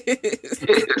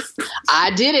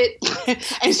 I did it.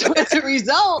 And so as a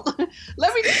result, because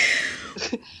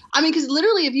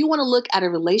literally, if you want to look at a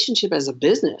relationship as a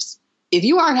business, if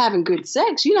you aren't having good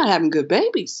sex, you're not having good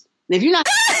babies. And if you're not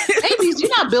having babies, you're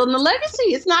not building a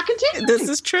legacy. It's not continuing. This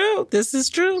is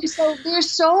true. So there's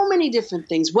so many different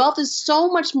things. Wealth is so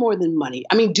much more than money.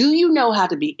 I mean, do you know how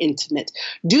to be intimate?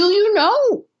 Do you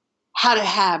know how to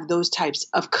have those types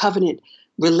of covenant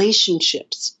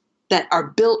relationships that are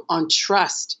built on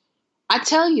trust? I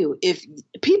tell you, if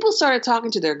people started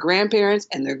talking to their grandparents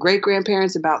and their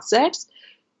great-grandparents about sex,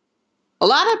 a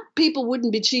lot of people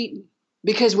wouldn't be cheating.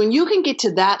 Because when you can get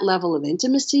to that level of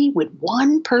intimacy with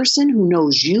one person who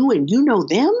knows you and you know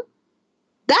them,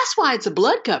 that's why it's a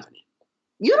blood covenant.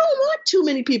 You don't want too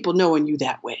many people knowing you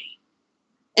that way.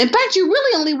 In fact, you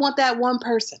really only want that one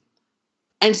person.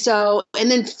 And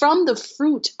then from the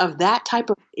fruit of that type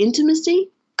of intimacy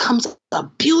comes a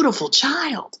beautiful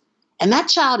child. And that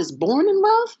child is born in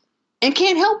love and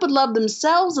can't help but love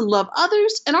themselves and love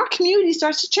others. And our community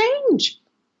starts to change.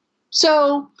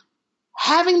 So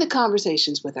having the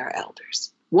conversations with our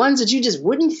elders, ones that you just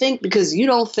wouldn't think because you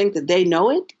don't think that they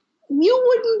know it, you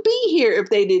wouldn't be here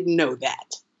if they didn't know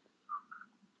that.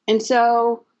 And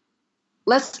so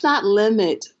let's not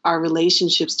limit our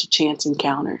relationships to chance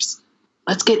encounters.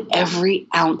 Let's get every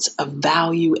ounce of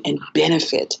value and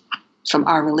benefit from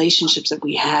our relationships that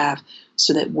we have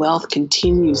so that wealth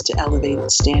continues to elevate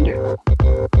its standard.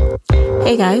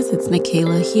 Hey guys, it's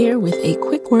Michaela here with a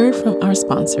quick word from our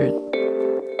sponsor.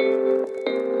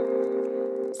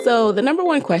 So the number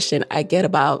one question I get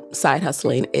about side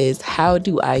hustling is, how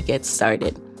do I get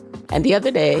started? And the other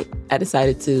day, I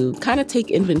decided to kind of take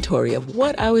inventory of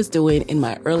what I was doing in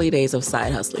my early days of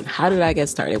side hustling. How did I get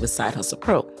started with Side Hustle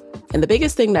Pro? And the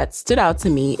biggest thing that stood out to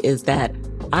me is that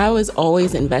I was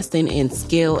always investing in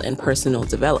skill and personal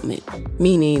development,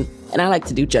 meaning, and I like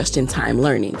to do just-in-time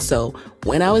learning. So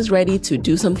when I was ready to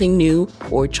do something new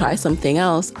or try something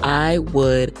else, I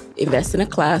would invest in a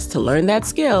class to learn that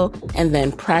skill and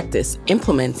then practice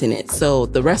implementing it. So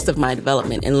the rest of my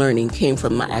development and learning came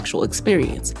from my actual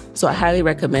experience. So I highly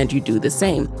recommend you do the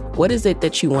same. What is it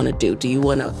that you want to do? Do you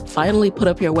want to finally put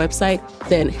up your website?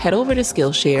 Then head over to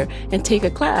Skillshare and take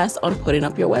a class on putting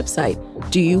up your website.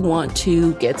 Do you want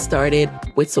to get started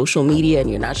with social media and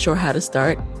you're not sure how to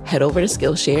start? Head over to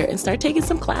Skillshare and start taking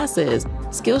some classes.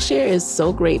 Skillshare is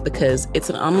so great because it's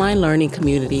an online learning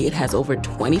community. It has over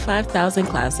 25,000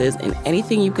 classes in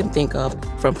anything you can think of,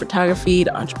 from photography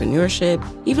to entrepreneurship,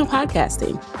 even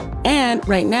podcasting. And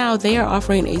right now, they are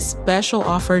offering a special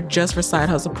offer just for Side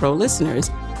Hustle Pro listeners.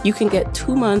 You can get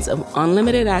 2 months of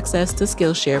unlimited access to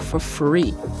Skillshare for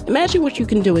free. Imagine what you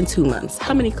can do in 2 months,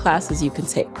 how many classes you can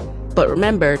take. But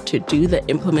remember to do the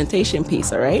implementation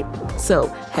piece, all right? So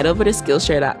head over to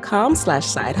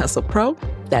Skillshare.com/sidehustlepro.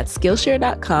 That's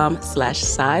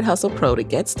Skillshare.com/sidehustlepro to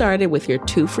get started with your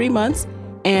 2 free months.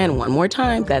 And one more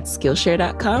time, that's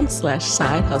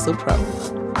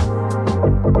Skillshare.com/sidehustlepro.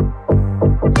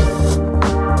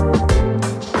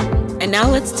 And now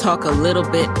let's talk a little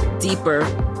bit deeper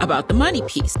about the money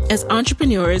piece. As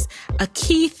entrepreneurs, a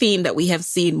key theme that we have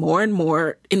seen more and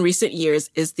more in recent years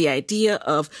is the idea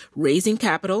of raising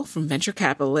capital from venture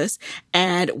capitalists.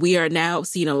 And we are now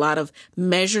seeing a lot of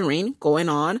measuring going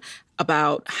on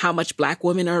about how much Black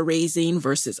women are raising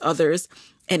versus others.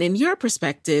 And in your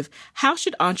perspective, how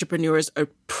should entrepreneurs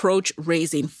approach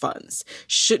raising funds?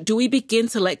 Do we begin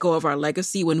to let go of our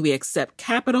legacy when we accept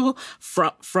capital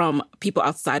from people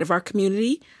outside of our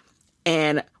community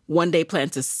and one day plan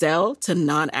to sell to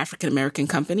non-African American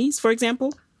companies, for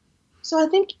example? So I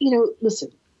think,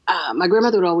 listen, my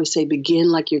grandmother would always say, begin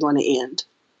like you're going to end.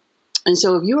 And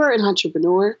so if you are an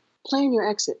entrepreneur, plan your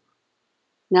exit.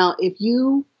 Now, if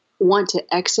you want to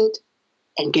exit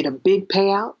and get a big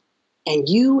payout, and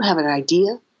you have an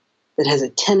idea that has a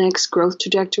 10x growth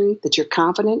trajectory that you're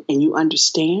confident and you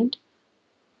understand,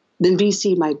 then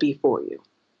VC might be for you.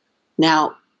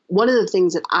 Now, one of the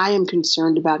things that I am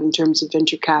concerned about in terms of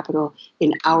venture capital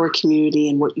in our community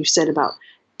and what you said about,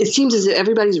 it seems as if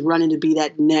everybody's running to be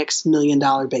that next $1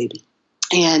 million baby.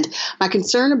 And my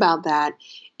concern about that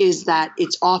is that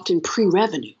it's often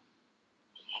pre-revenue.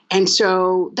 And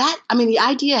so the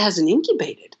idea hasn't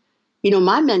incubated.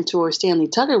 My mentor, Stanley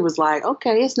Tucker, was like,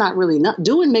 okay, it's not really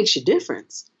doing makes a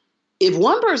difference. If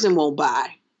one person won't buy,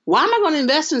 why am I going to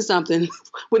invest in something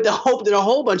with the hope that a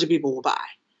whole bunch of people will buy?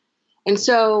 And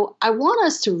so I want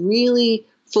us to really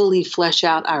fully flesh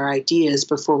out our ideas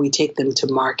before we take them to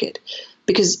market.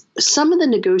 Because some of the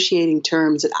negotiating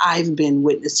terms that I've been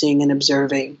witnessing and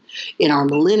observing in our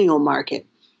millennial market,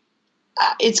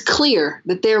 it's clear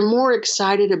that they're more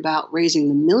excited about raising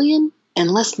the million and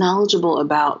less knowledgeable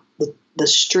about the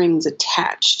strings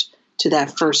attached to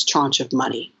that first tranche of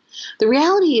money. The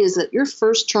reality is that your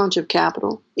first tranche of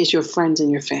capital is your friends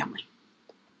and your family.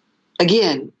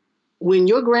 Again, when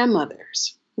your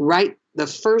grandmothers write the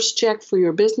first check for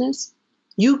your business,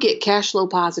 you get cash flow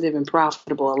positive and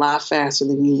profitable a lot faster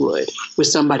than you would with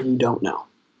somebody you don't know.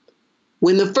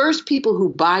 When the first people who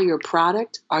buy your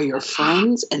product are your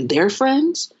friends and their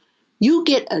friends, you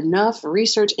get enough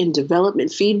research and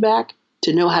development feedback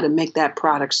to know how to make that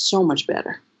product so much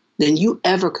better than you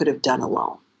ever could have done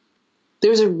alone.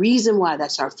 There's a reason why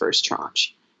that's our first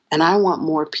tranche. And I want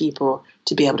more people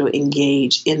to be able to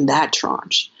engage in that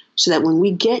tranche so that when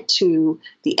we get to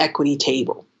the equity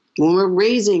table, when we're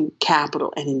raising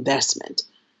capital and investment,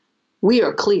 we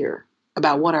are clear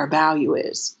about what our value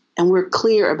is. And we're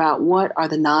clear about what are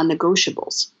the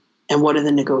non-negotiables and what are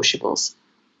the negotiables.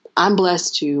 I'm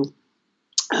blessed to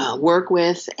work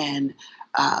with and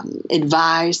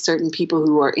advise certain people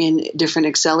who are in different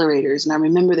accelerators. And I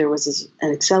remember there was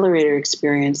an accelerator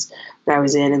experience that I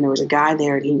was in, and there was a guy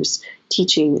there, and he was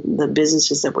teaching the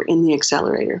businesses that were in the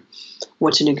accelerator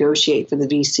what to negotiate for the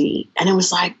VC. And it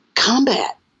was like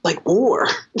combat, like war.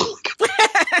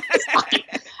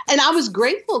 And I was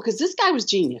grateful because this guy was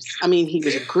genius. I mean, he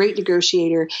was a great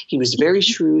negotiator. He was very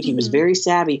shrewd. He was very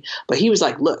savvy. But he was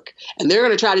like, look, and they're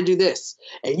going to try to do this,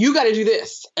 and you got to do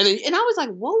this. And I was like,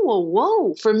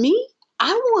 whoa. For me,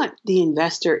 I want the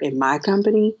investor in my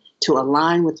company to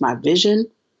align with my vision.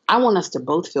 I want us to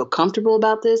both feel comfortable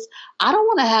about this. I don't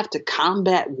want to have to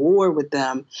combat war with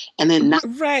them and then not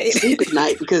sleep at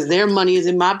night because their money is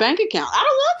in my bank account. I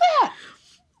don't want that.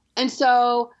 And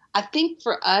so I think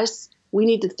for us, we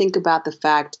need to think about the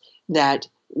fact that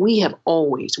we have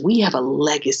a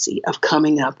legacy of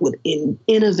coming up with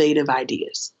innovative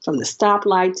ideas, from the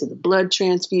stoplight to the blood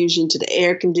transfusion to the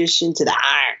air condition to the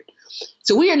iron.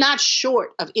 So we are not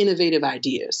short of innovative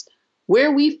ideas.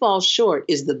 Where we fall short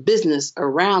is the business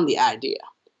around the idea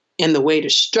and the way to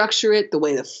structure it, the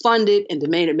way to fund it, and to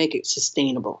make it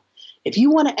sustainable. If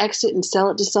you want to exit and sell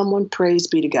it to someone, praise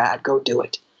be to God, go do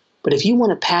it. But if you want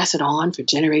to pass it on for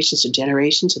generations to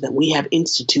generations so that we have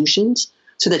institutions,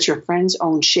 so that your friends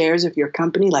own shares of your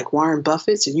company like Warren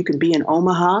Buffett, so you can be in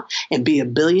Omaha and be a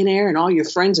billionaire and all your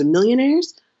friends are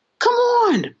millionaires, come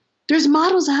on. There's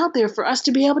models out there for us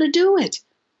to be able to do it.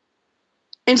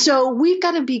 And so we've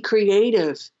got to be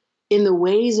creative in the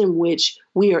ways in which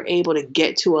we are able to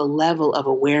get to a level of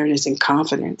awareness and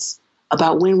confidence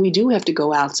about when we do have to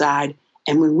go outside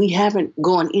and when we haven't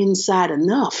gone inside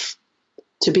enough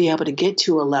to be able to get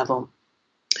to a level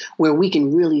where we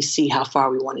can really see how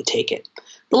far we want to take it.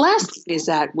 The last thing is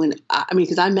that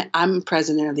because I'm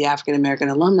president of the African American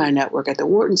Alumni Network at the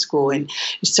Wharton School, and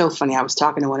it's so funny. I was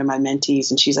talking to one of my mentees,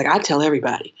 and she's like, I tell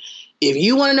everybody, if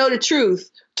you want to know the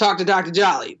truth, talk to Dr.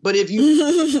 Jolly. But if you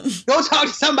go talk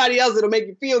to somebody else, it'll make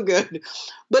you feel good.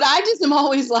 But I just am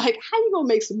always like, how you going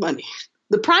to make some money?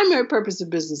 The primary purpose of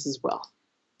business is wealth.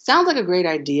 Sounds like a great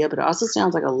idea, but it also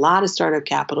sounds like a lot of startup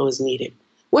capital is needed.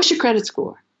 What's your credit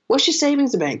score? What's your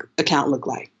savings bank account look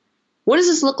like? What does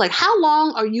this look like? How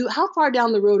far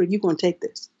down the road are you going to take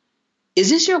this? Is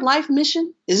this your life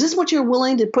mission? Is this what you're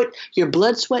willing to put your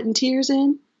blood, sweat, and tears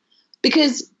in?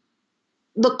 Because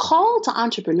the call to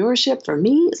entrepreneurship for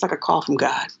me is like a call from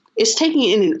God. It's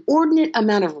taking an inordinate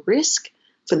amount of risk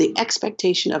for the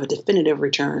expectation of a definitive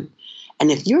return.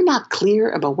 And if you're not clear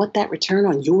about what that return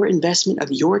on your investment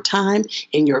of your time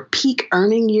in your peak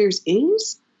earning years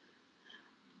is,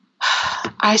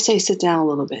 I say sit down a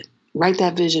little bit, write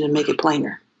that vision and make it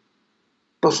plainer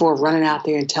before running out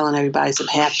there and telling everybody some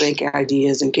half-baked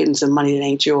ideas and getting some money that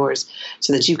ain't yours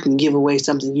so that you can give away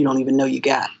something you don't even know you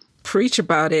got. Preach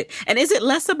about it. And is it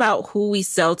less about who we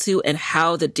sell to and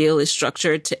how the deal is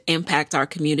structured to impact our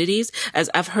communities? As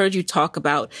I've heard you talk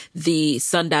about the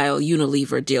Sundial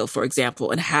Unilever deal, for example,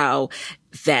 and how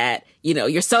that,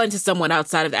 you're selling to someone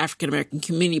outside of the African American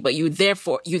community, but you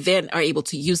then are able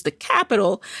to use the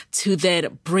capital to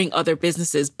then bring other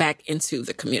businesses back into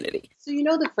the community. So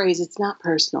the phrase, it's not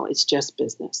personal, it's just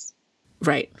business.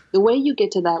 Right. The way you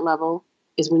get to that level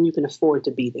is when you can afford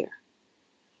to be there.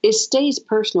 It stays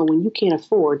personal when you can't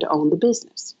afford to own the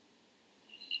business.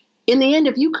 in the end,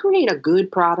 if you create a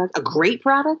good product, a great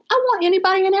product, I want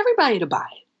anybody and everybody to buy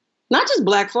it. Not just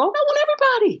Black folk, I want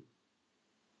everybody.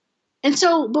 And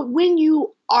so, but when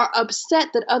you are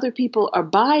upset that other people are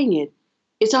buying it,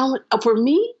 it's on, for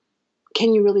me,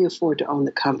 can you really afford to own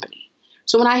the company?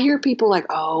 So when I hear people like,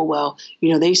 oh, well,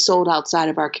 they sold outside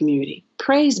of our community,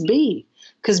 praise be.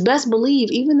 Because best believe,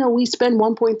 even though we spend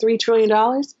 $1.3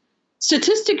 trillion,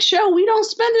 statistics show we don't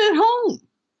spend it at home.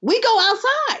 We go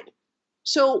outside.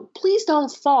 So please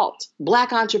don't fault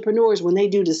Black entrepreneurs when they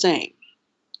do the same.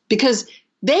 Because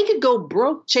they could go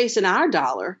broke chasing our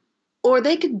dollar, or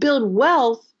they could build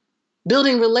wealth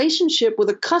building relationship with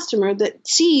a customer that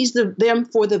sees them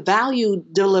for the value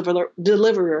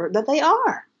deliverer that they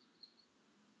are.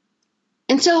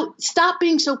 And so stop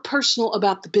being so personal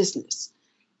about the business.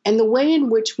 And the way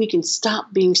in which we can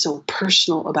stop being so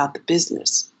personal about the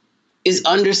business is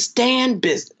understand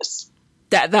business.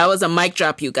 That was a mic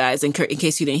drop, you guys, in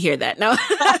case you didn't hear that. No,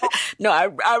 no,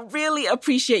 I really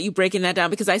appreciate you breaking that down,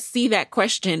 because I see that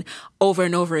question over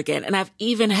and over again. And I've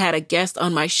even had a guest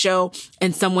on my show,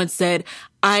 and someone said,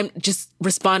 I'm just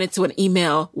responded to an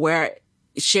email where I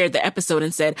shared the episode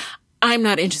and said, I'm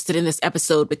not interested in this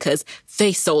episode because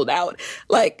they sold out.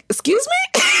 Like, excuse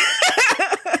me?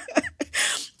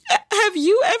 Have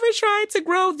you ever tried to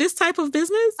grow this type of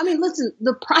business? I mean, listen,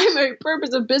 the primary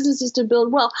purpose of business is to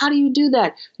build wealth. How do you do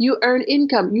that? You earn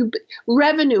income,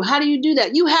 revenue. How do you do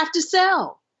that? You have to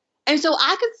sell. And so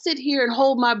I could sit here and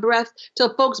hold my breath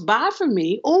till folks buy from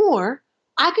me, or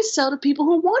I could sell to people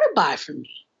who want to buy from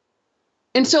me.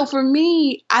 And so for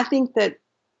me, I think that,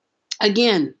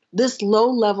 again, this low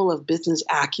level of business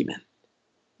acumen,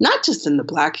 not just in the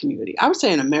Black community, I would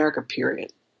say in America,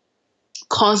 period,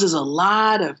 causes a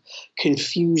lot of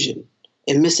confusion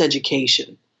and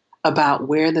miseducation about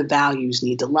where the values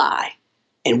need to lie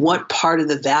and what part of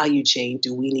the value chain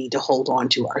do we need to hold on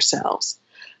to ourselves.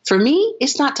 For me,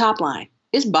 it's not top line,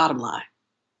 it's bottom line.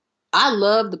 I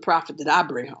love the profit that I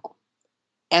bring home,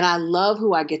 and I love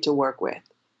who I get to work with.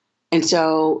 And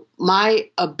so my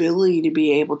ability to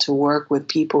be able to work with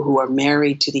people who are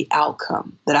married to the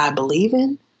outcome that I believe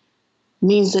in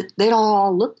means that they don't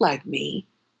all look like me,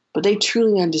 but they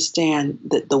truly understand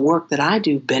that the work that I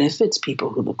do benefits people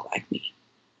who look like me.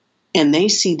 And they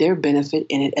see their benefit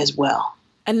in it as well.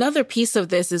 Another piece of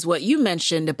this is what you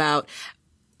mentioned about,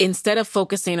 instead of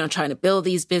focusing on trying to build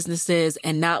these businesses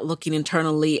and not looking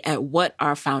internally at what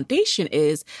our foundation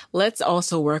is, let's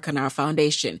also work on our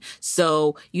foundation.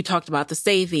 So you talked about the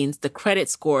savings, the credit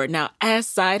score. Now, as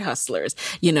side hustlers,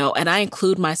 and I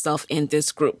include myself in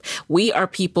this group, we are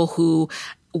people who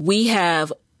we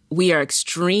are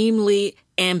extremely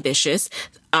ambitious.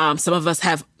 Some of us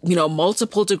have,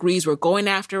 multiple degrees. We're going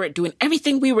after it, doing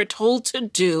everything we were told to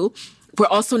do. We're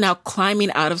also now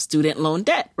climbing out of student loan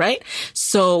debt, right?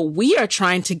 So we are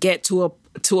trying to get to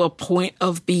a point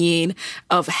of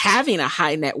having a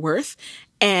high net worth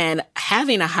and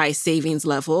having a high savings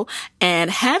level and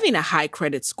having a high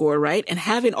credit score, right? And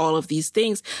having all of these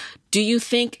things. Do you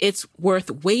think it's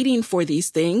worth waiting for these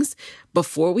things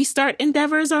before we start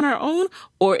endeavors on our own?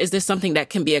 Or is this something that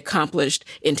can be accomplished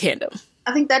in tandem?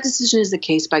 I think that decision is a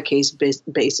case-by-case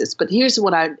basis. But here's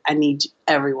what I need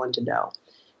everyone to know.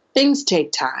 Things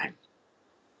take time.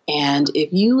 And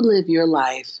if you live your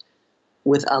life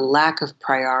with a lack of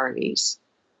priorities,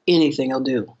 anything will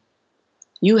do.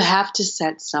 You have to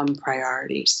set some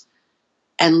priorities.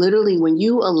 And literally, when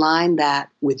you align that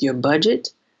with your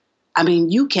budget,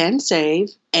 you can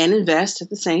save and invest at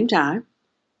the same time.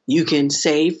 You can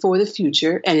save for the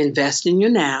future and invest in your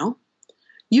now.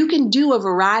 You can do a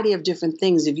variety of different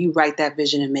things if you write that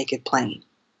vision and make it plain.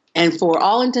 And for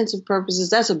all intents and purposes,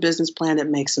 that's a business plan that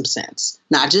makes some sense,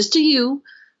 not just to you,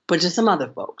 but to some other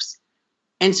folks.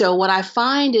 And so what I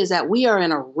find is that we are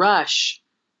in a rush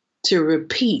to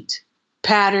repeat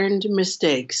patterned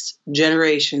mistakes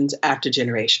generations after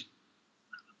generation.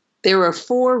 There are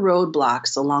 4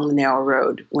 roadblocks along the narrow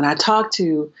road. When I talk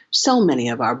to so many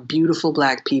of our beautiful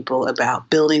Black people about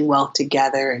building wealth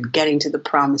together and getting to the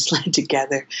promised land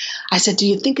together, I said, do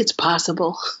you think it's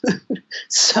possible?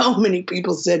 So many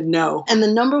people said no. And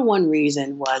the number one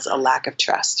reason was a lack of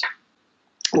trust.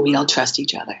 We don't trust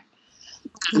each other.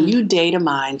 When you data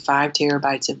mine 5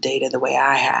 terabytes of data the way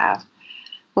I have,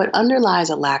 what underlies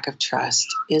a lack of trust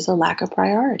is a lack of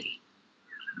priority.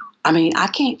 I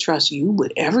can't trust you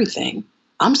with everything.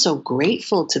 I'm so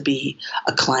grateful to be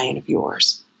a client of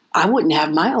yours. I wouldn't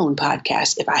have my own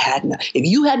podcast if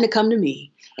you hadn't come to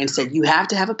me and said, you have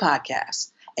to have a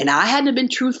podcast. And I hadn't been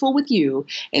truthful with you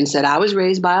and said, I was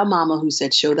raised by a mama who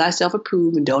said, show thyself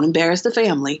approved and don't embarrass the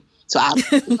family. So I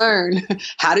learned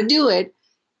how to do it.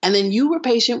 And then you were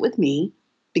patient with me.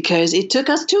 because it took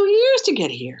us 2 years to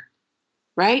get here.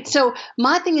 Right. So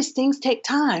my thing is things take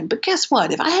time. But guess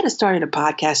what? If I had started a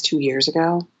podcast 2 years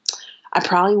ago, I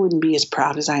probably wouldn't be as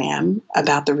proud as I am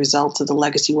about the results of the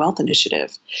Legacy Wealth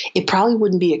Initiative. It probably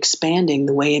wouldn't be expanding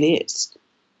the way it is.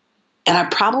 And I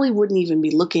probably wouldn't even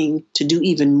be looking to do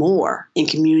even more in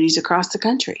communities across the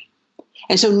country.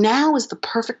 And so now is the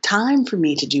perfect time for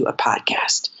me to do a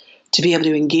podcast, to be able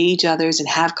to engage others and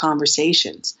have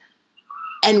conversations.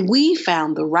 And we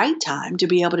found the right time to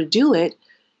be able to do it,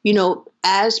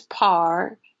 as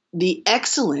par the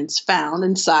excellence found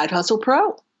in Side Hustle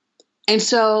Pro. And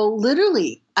so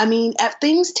literally,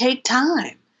 things take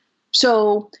time.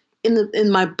 So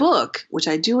in my book, which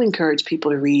I do encourage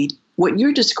people to read, what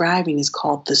you're describing is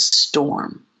called the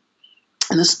storm.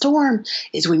 And the storm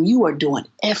is when you are doing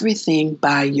everything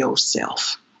by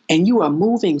yourself and you are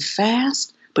moving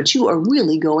fast, but you are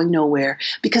really going nowhere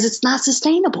because it's not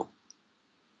sustainable.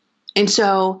 And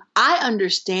so I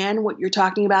understand what you're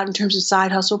talking about in terms of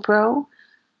Side Hustle Pro,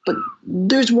 but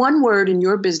there's one word in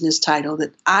your business title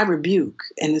that I rebuke,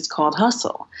 and it's called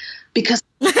hustle. Because,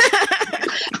 and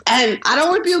I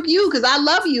don't rebuke you because I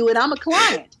love you and I'm a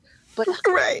client. But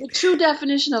right. The true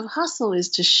definition of hustle is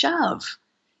to shove.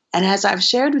 And as I've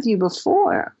shared with you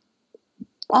before,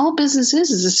 all business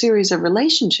is a series of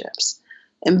relationships.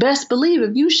 And best believe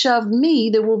if you shove me,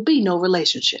 there will be no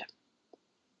relationship.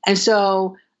 And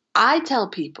so I tell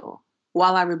people,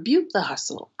 while I rebuke the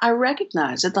hustle, I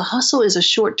recognize that the hustle is a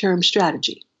short-term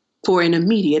strategy for an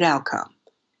immediate outcome.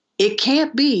 It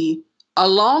can't be a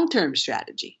long-term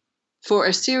strategy for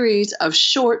a series of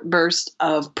short bursts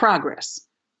of progress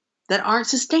that aren't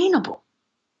sustainable.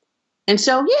 And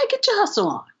so, get your hustle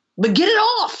on, but get it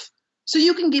off so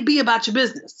you can be about your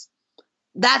business.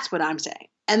 That's what I'm saying.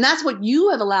 And that's what you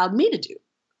have allowed me to do.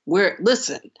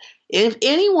 Listen, if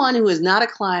anyone who is not a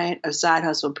client of Side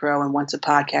Hustle Pro and wants a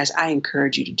podcast, I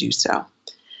encourage you to do so.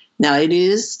 Now, it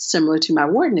is similar to my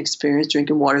Wharton experience,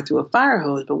 drinking water through a fire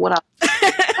hose. But what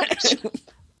I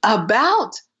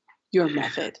about your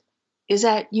method is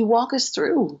that you walk us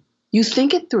through, you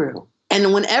think it through.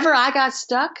 And whenever I got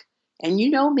stuck, and you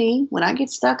know me, when I get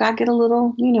stuck, I get a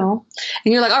little, and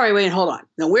you're like, all right, wait, hold on.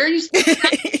 Now, where are you?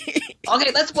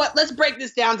 Okay, let's break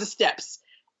this down to steps.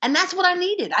 And that's what I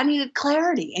needed. I needed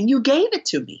clarity, and you gave it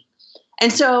to me.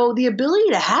 And so the ability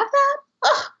to have that,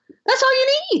 that's all you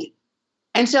need.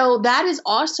 And so that is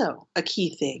also a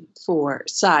key thing for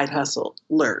side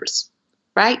hustlers,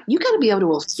 right? You got to be able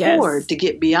to afford to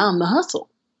get beyond the hustle,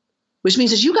 which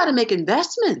means that you got to make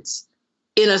investments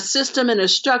in a system and a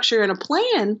structure and a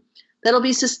plan that'll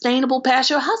be sustainable past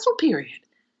your hustle period.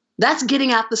 That's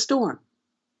getting out the storm.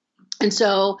 And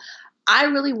so I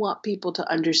really want people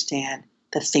to understand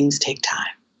that things take time.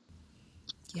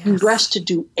 Yes. You rush to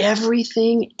do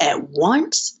everything at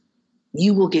once,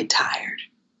 you will get tired,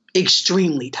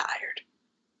 extremely tired.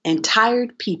 And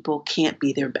tired people can't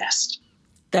be their best.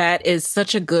 That is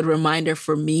such a good reminder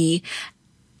for me.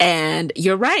 And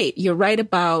you're right. You're right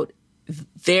about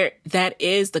that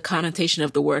is the connotation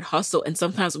of the word hustle. And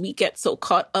sometimes we get so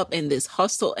caught up in this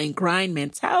hustle and grind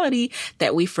mentality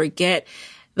that we forget.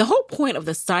 The whole point of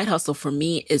the side hustle for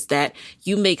me is that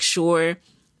you make sure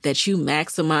that you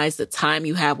maximize the time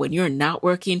you have when you're not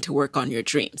working to work on your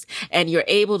dreams. And you're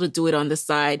able to do it on the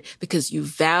side because you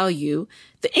value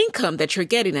the income that you're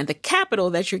getting and the capital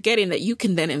that you're getting that you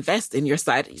can then invest in your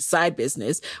side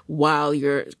business while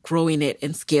you're growing it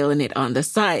and scaling it on the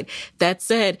side. That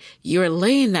said, you're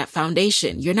laying that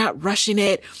foundation. You're not rushing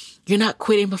it. You're not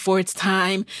quitting before it's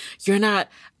time. You're not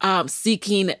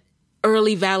seeking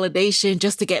early validation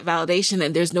just to get validation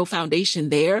and there's no foundation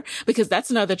there, because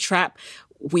that's another trap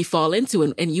we fall into.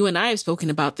 And you and I have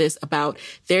spoken about this, about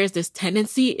there's this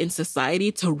tendency in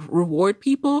society to reward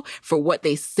people for what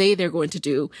they say they're going to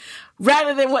do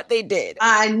rather than what they did.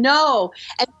 I know.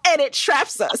 And it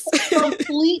traps us.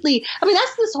 Completely. I mean,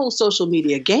 that's this whole social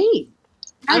media game.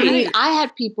 I mean, I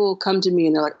had people come to me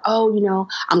and they're like, oh,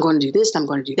 I'm going to do this, I'm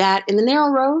going to do that. In the narrow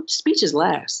road, speech is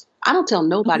last. I don't tell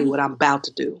nobody what I'm about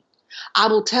to do. I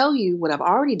will tell you what I've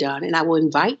already done, and I will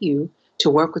invite you to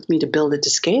work with me to build it to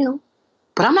scale.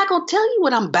 But I'm not going to tell you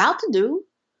what I'm about to do.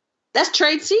 That's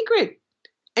trade secret.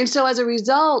 And so as a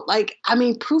result,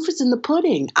 proof is in the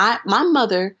pudding. My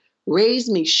mother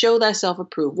raised me, show thyself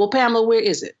approved. Well, Pamela, where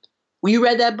is it? Well, you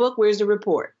read that book? Where's the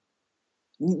report?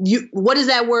 What does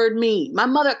that word mean? My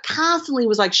mother constantly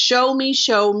was like, show me,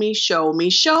 show me, show me,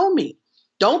 show me.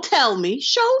 Don't tell me,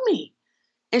 show me.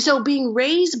 And so being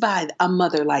raised by a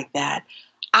mother like that,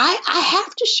 I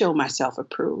have to show myself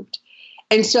approved.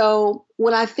 And so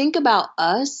when I think about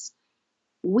us,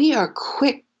 we are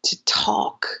quick to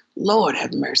talk, Lord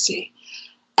have mercy,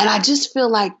 And I just feel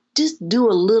like just do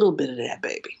a little bit of that,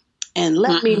 baby. And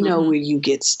let me know where you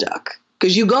get stuck.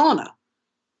 Because you're gonna.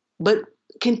 But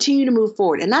continue to move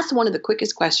forward. And that's one of the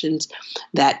quickest questions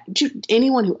that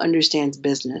anyone who understands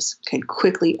business can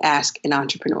quickly ask an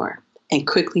entrepreneur and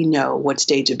quickly know what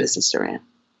stage of business they're in.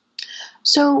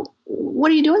 So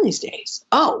what are you doing these days?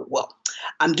 Oh, well,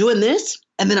 I'm doing this,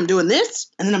 and then I'm doing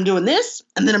this, and then I'm doing this,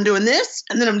 and then I'm doing this,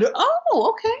 and then I'm doing,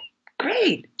 oh, okay,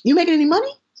 great. You making any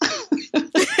money?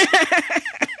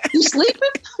 You sleeping?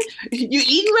 You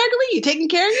eating regularly? You taking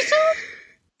care of yourself?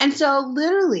 And so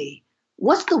literally,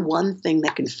 what's the one thing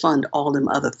that can fund all them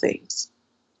other things?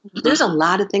 There's a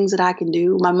lot of things that I can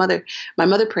do. My mother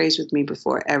prays with me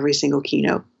before every single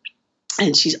keynote.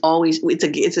 And she's always,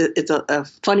 it's a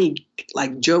funny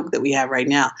like joke that we have right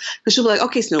now. Because she'll be like,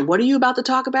 okay, Snow, what are you about to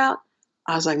talk about?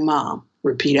 I was like, Mom,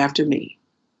 repeat after me.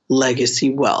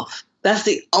 Legacy wealth. That's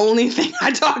the only thing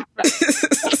I talk about.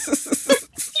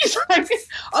 She's like,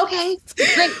 okay,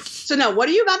 great. So now what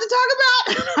are you about to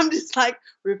talk about? I'm just like,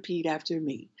 repeat after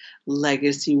me.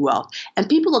 Legacy wealth. And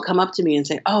people will come up to me and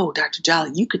say, oh, Dr.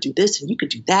 Jolly, you could do this and you could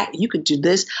do that. And you could do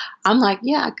this. I'm like,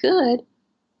 yeah, I could.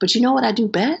 But you know what I do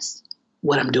best?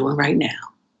 What I'm doing right now.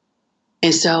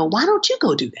 And so why don't you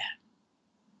go do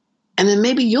that? And then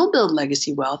maybe you'll build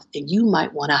legacy wealth and you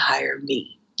might want to hire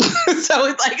me. So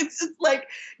it's just like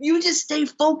you just stay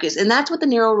focused. And that's what the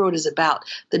narrow road is about.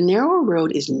 The narrow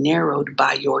road is narrowed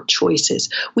by your choices.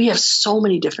 We have so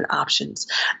many different options.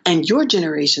 And your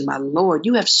generation, my Lord,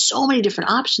 you have so many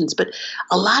different options. But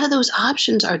a lot of those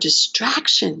options are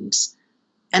distractions.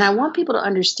 And I want people to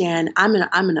understand, I'm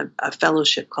in a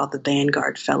fellowship called the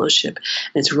Vanguard Fellowship.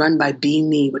 And it's run by Be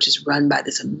Me, which is run by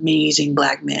this amazing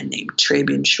Black man named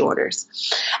Trabian Shorters.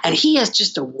 And he has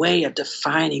just a way of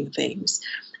defining things.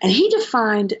 And he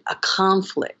defined a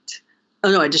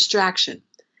distraction,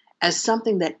 as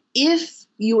something that if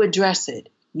you address it,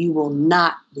 you will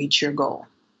not reach your goal.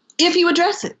 If you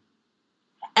address it.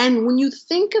 And when you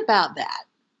think about that,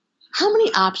 how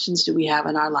many options do we have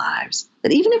in our lives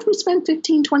that even if we spend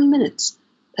 15, 20 minutes,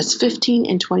 that's 15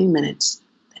 and 20 minutes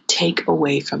that take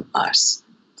away from us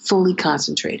fully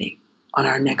concentrating on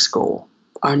our next goal,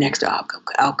 our next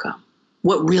outcome,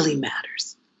 what really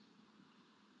matters.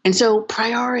 And so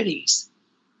priorities,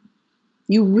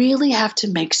 you really have to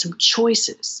make some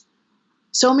choices.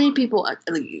 So many people,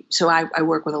 so I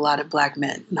work with a lot of Black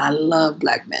men, and I love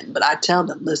Black men, but I tell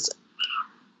them, listen,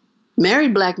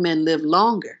 married Black men live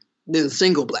longer than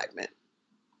single Black men.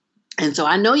 And so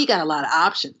I know you got a lot of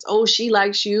options. Oh, she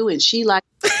likes you and she likes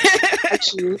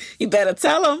you. You better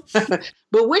tell them.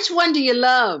 But which one do you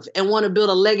love and want to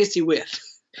build a legacy with?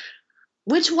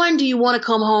 Which one do you want to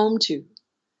come home to?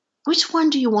 Which one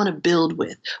do you want to build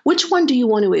with? Which one do you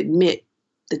want to admit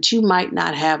that you might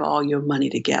not have all your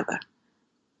money together?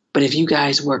 But if you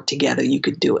guys work together, you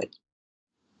could do it.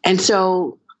 And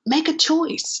so make a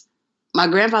choice. My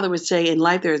grandfather would say, in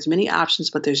life, there's many options,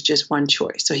 but there's just one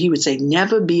choice. So he would say,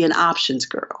 never be an options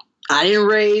girl. I didn't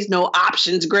raise no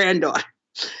options granddaughter.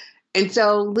 And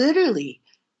so literally,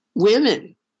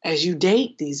 women, as you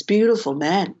date these beautiful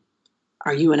men,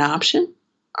 are you an option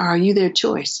or are you their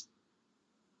choice?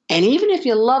 And even if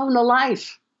you love them to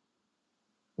life,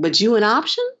 but you an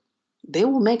option, they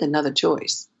will make another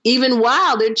choice, even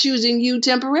while they're choosing you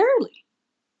temporarily.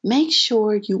 Make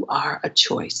sure you are a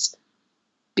choice.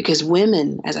 Because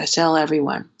women, as I tell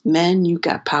everyone, men, you've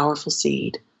got powerful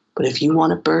seed. But if you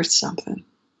want to birth something,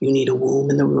 you need a womb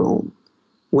in the room.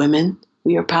 Women,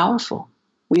 we are powerful.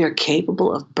 We are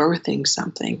capable of birthing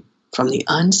something from the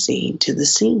unseen to the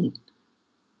seen.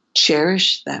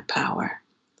 Cherish that power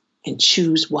and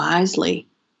choose wisely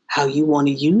how you want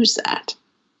to use that.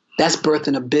 That's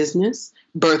birthing a business,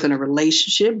 birthing a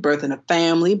relationship, birthing a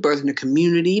family, birthing a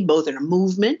community, birthing a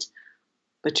movement.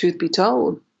 But truth be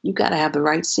told, you got to have the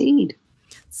right seed.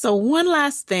 So one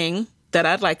last thing that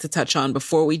I'd like to touch on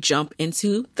before we jump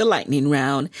into the lightning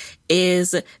round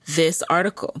is this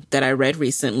article that I read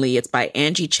recently. It's by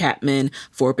Angie Chapman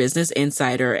for Business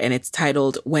Insider, and it's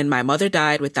titled, When My Mother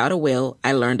Died Without a Will,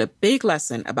 I Learned a Big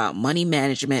Lesson About Money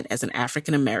Management as an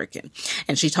African American.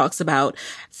 And she talks about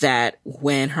that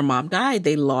when her mom died,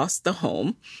 they lost the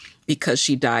home because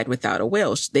she died without a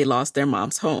will. They lost their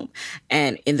mom's home.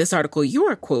 And in this article, you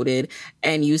are quoted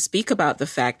and you speak about the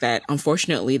fact that,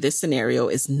 unfortunately, this scenario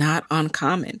is not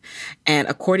uncommon. And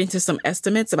according to some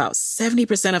estimates, about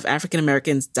 70% of African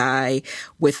Americans die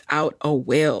without a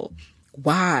will.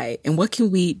 Why? And what can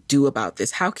we do about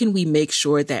this? How can we make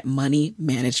sure that money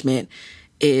management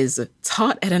is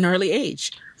taught at an early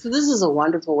age? So this is a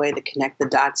wonderful way to connect the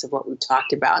dots of what we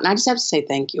talked about. And I just have to say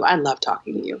thank you. I love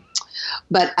talking to you.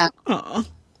 But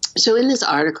So in this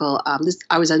article,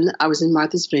 I was in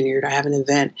Martha's Vineyard. I have an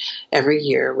event every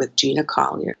year with Gina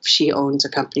Collier. She owns a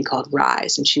company called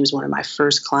Rise, and she was one of my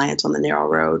first clients on the narrow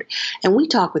road. And we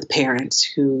talk with parents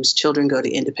whose children go to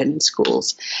independent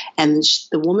schools. And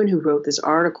the woman who wrote this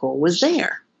article was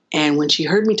there. And when she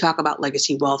heard me talk about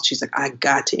legacy wealth, she's like, I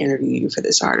got to interview you for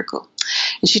this article.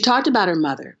 And she talked about her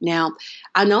mother. Now,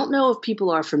 I don't know if people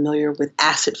are familiar with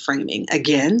asset framing.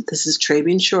 Again, this is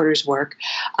Trabian Shorter's work.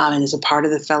 And as a part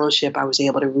of the fellowship, I was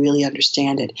able to really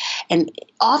understand it. And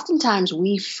oftentimes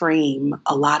we frame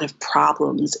a lot of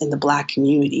problems in the Black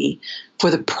community for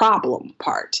the problem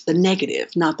part, the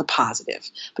negative, not the positive.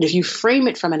 But if you frame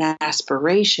it from an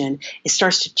aspiration, it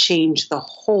starts to change the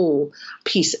whole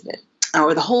piece of it,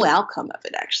 or the whole outcome of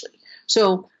it, actually.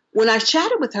 So when I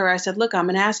chatted with her, I said, look, I'm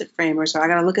an asset framer, so I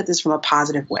got to look at this from a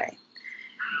positive way.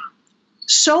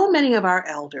 So many of our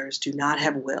elders do not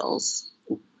have wills.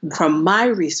 From my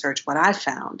research, what I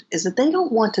found is that they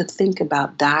don't want to think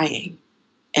about dying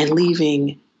and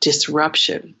leaving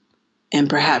disruption and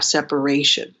perhaps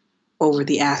separation over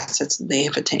the assets that they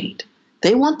have attained.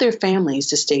 They want their families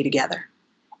to stay together.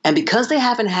 And because they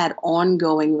haven't had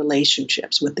ongoing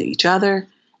relationships with each other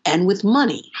and with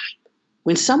money,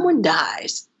 when someone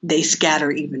dies, they scatter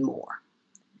even more.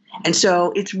 And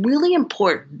so it's really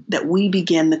important that we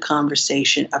begin the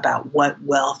conversation about what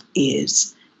wealth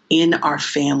is in our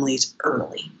families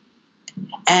early.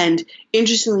 And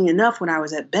interestingly enough, when I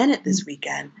was at Bennett this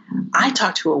weekend, I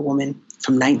talked to a woman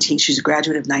she's a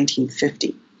graduate of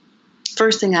 1950.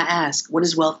 First thing I asked, what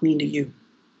does wealth mean to you?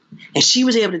 And she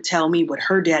was able to tell me what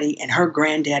her daddy and her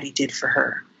granddaddy did for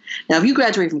her. Now, if you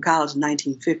graduate from college in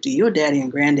 1950, your daddy and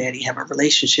granddaddy have a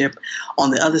relationship on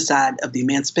the other side of the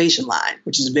emancipation line,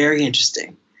 which is very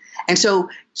interesting. And so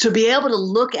to be able to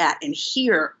look at and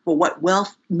hear what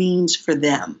wealth means for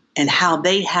them and how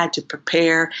they had to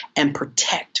prepare and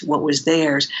protect what was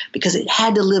theirs because it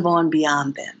had to live on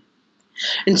beyond them.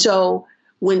 And so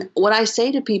what I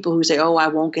say to people who say, oh, I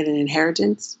won't get an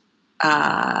inheritance,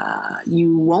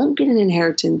 you won't get an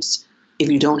inheritance if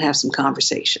you don't have some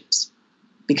conversations.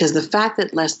 Because the fact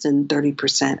that less than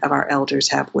 30% of our elders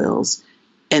have wills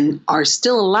and are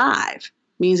still alive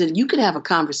means that you could have a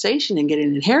conversation and get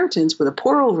an inheritance with a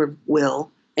pour-over will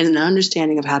and an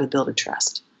understanding of how to build a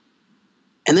trust.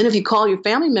 And then if you call your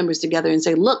family members together and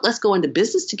say, look, let's go into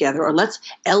business together, or let's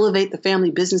elevate the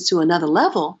family business to another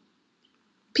level,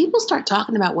 people start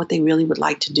talking about what they really would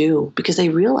like to do because they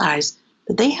realize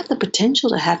that they have the potential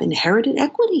to have inherited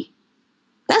equity.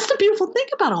 That's the beautiful thing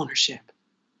about ownership.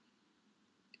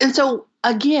 And so,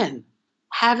 again,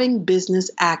 having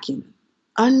business acumen,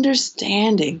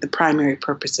 understanding the primary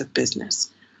purpose of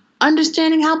business,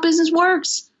 understanding how business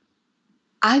works,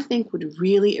 I think would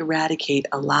really eradicate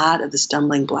a lot of the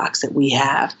stumbling blocks that we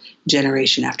have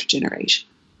generation after generation.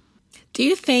 Do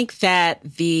you think that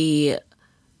the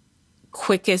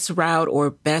quickest route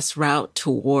or best route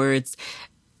towards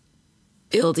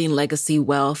building legacy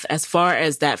wealth, as far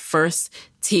as that first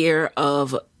tier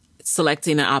of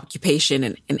selecting an occupation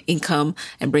and an income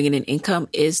and bringing in income,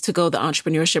 is to go the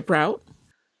entrepreneurship route?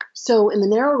 So in the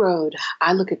narrow road,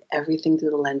 I look at everything through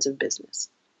the lens of business.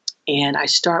 And I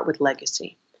start with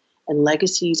legacy. And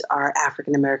legacies are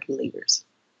African-American leaders.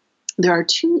 There are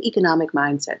two economic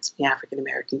mindsets in the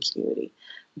African-American community,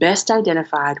 best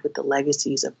identified with the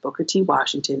legacies of Booker T.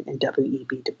 Washington and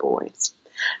W.E.B. Du Bois.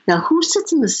 Now, who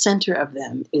sits in the center of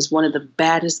them is one of the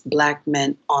baddest Black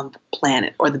men on the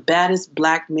planet, or the baddest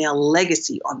Black male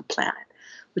legacy on the planet,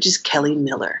 which is Kelly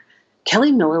Miller.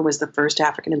 Kelly Miller was the first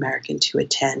African-American to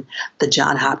attend the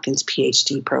Johns Hopkins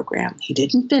PhD program. He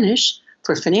didn't finish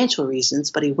for financial reasons,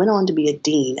 but he went on to be a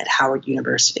dean at Howard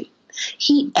University.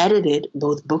 He edited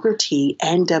both Booker T.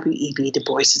 and W.E.B. Du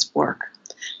Bois's work.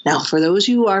 Now, for those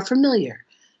who are familiar,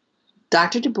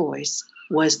 Dr. Du Bois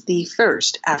was the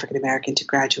first African-American to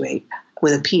graduate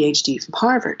with a PhD from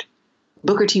Harvard.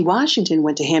 Booker T. Washington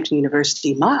went to Hampton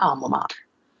University, my alma mater,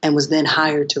 and was then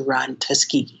hired to run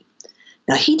Tuskegee.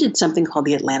 Now, he did something called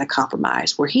the Atlanta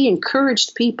Compromise, where he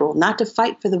encouraged people not to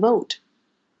fight for the vote,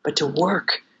 but to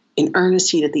work in earnest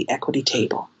seat at the equity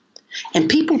table. And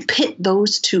people pit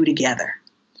those two together.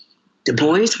 Du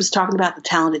Bois was talking about the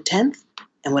talented 10th,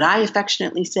 and what I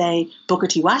affectionately say Booker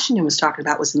T. Washington was talking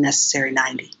about was the necessary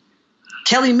 90.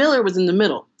 Kelly Miller was in the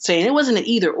middle, saying it wasn't an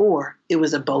either or, it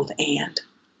was a both and.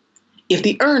 If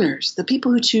the earners, the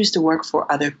people who choose to work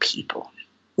for other people,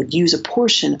 would use a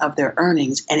portion of their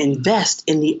earnings and invest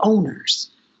in the owners,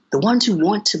 the ones who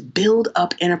want to build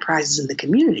up enterprises in the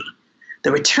community,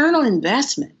 the return on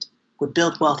investment would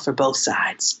build wealth for both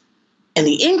sides. And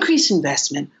the increased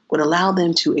investment would allow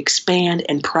them to expand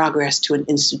and progress to an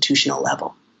institutional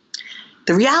level.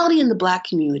 The reality in the Black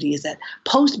community is that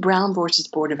post Brown versus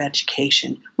Board of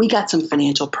Education, we got some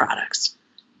financial products.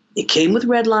 It came with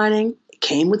redlining. It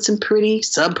came with some pretty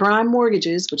subprime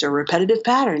mortgages, which are repetitive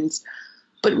patterns.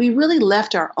 But we really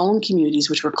left our own communities,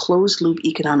 which were closed-loop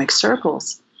economic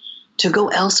circles, to go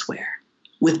elsewhere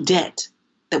with debt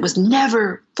that was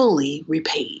never fully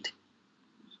repaid.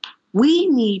 We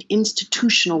need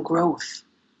institutional growth.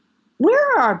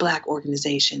 Where are our Black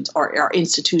organizations or our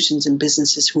institutions and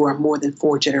businesses who are more than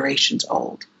 4 generations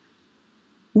old?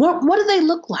 What do they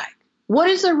look like? What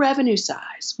is their revenue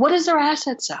size? What is their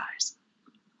asset size?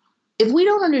 If we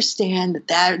don't understand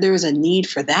that there is a need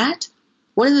for that,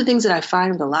 one of the things that I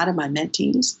find with a lot of my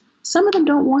mentees, some of them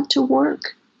don't want to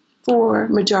work for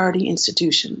majority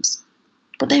institutions,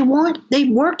 but they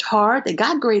worked hard, they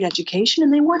got great education,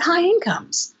 and they want high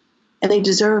incomes, and they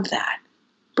deserve that.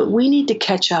 But we need to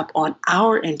catch up on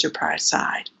our enterprise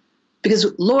side,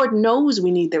 because Lord knows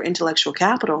we need their intellectual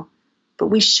capital, but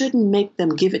we shouldn't make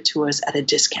them give it to us at a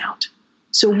discount.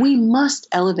 So we must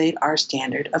elevate our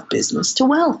standard of business to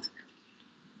wealth.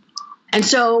 And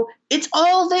so it's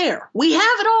all there. We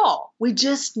have it all. We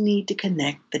just need to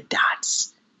connect the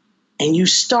dots. And you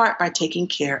start by taking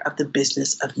care of the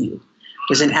business of you.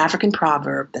 There's an African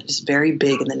proverb that is very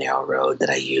big in the narrow road that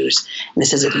I use. And it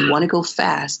says, if you want to go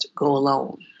fast, go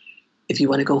alone. If you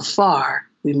want to go far,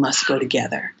 we must go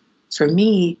together. For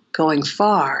me, going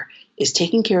far is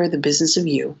taking care of the business of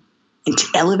you and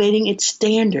elevating its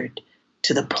standard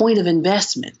to the point of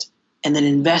investment and then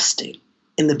investing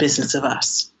in the business of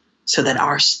us, so that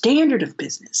our standard of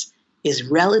business is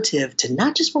relative to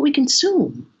not just what we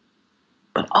consume,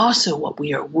 but also what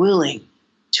we are willing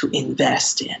to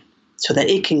invest in, so that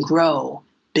it can grow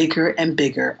bigger and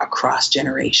bigger across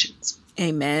generations.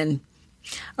 Amen.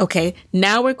 Okay,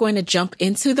 now we're going to jump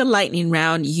into the lightning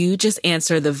round. You just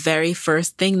answer the very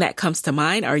first thing that comes to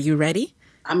mind. Are you ready?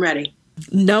 I'm ready.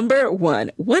 Number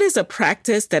 1, what is a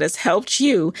practice that has helped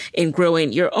you in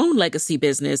growing your own legacy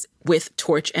business with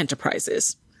Torch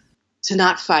Enterprises? To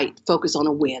not fight, focus on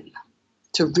a win.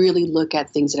 To really look at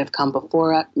things that have come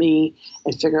before me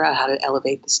and figure out how to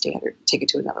elevate the standard, take it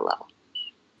to another level.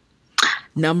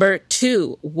 Number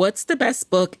 2, what's the best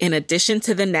book in addition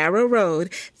to The Narrow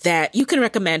Road that you can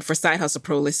recommend for Side Hustle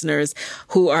Pro listeners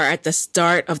who are at the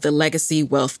start of the legacy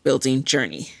wealth building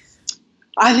journey?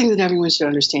 I think that everyone should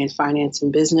understand finance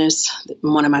and business.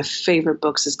 One of my favorite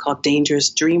books is called Dangerous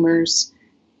Dreamers,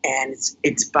 and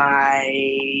it's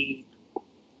by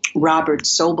Robert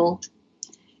Sobel.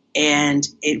 And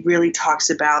it really talks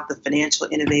about the financial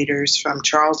innovators from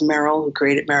Charles Merrill, who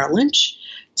created Merrill Lynch,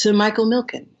 to Michael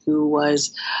Milken, who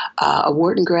was a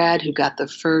Wharton grad who got the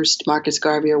first Marcus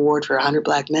Garvey Award for 100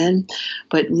 Black men,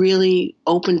 but really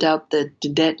opened up the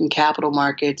debt and capital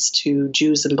markets to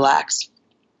Jews and Blacks.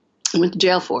 He went to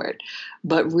jail for it.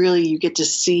 But really, you get to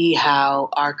see how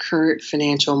our current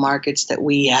financial markets that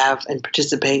we have and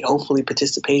hopefully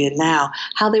participate in now,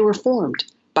 how they were formed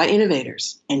by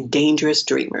innovators and dangerous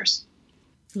dreamers.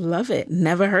 Love it.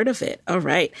 Never heard of it. All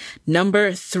right.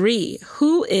 Number 3,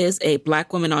 who is a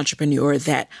Black woman entrepreneur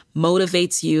that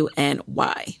motivates you and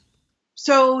why?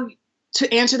 So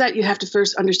to answer that, you have to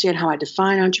first understand how I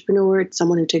define entrepreneur. It's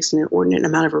someone who takes an inordinate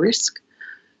amount of risk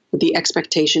with the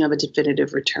expectation of a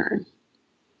definitive return.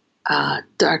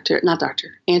 Antoinette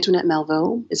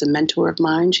Malveaux is a mentor of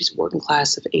mine. She's a working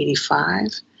class of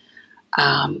 85.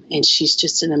 And she's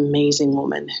just an amazing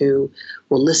woman who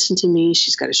will listen to me.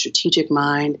 She's got a strategic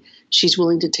mind. She's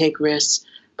willing to take risks,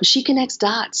 but she connects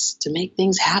dots to make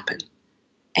things happen.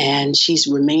 And she's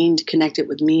remained connected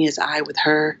with me as I with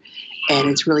her. And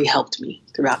it's really helped me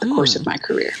throughout the course of my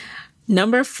career.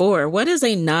 Number 4, what is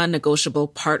a non-negotiable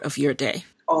part of your day?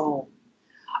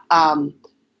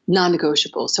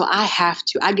 Non-negotiable. So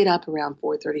I get up around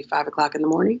 4:30, 5 o'clock in the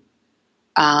morning.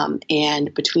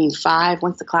 And between 5,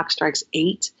 once the clock strikes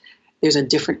 8, there's a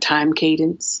different time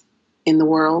cadence in the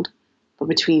world. But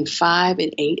between 5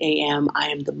 and 8 a.m., I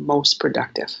am the most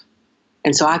productive.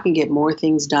 And so I can get more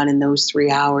things done in those 3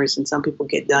 hours than some people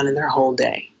get done in their whole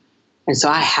day. And so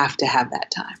I have to have that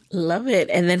time. Love it.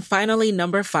 And then finally,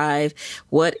 number 5,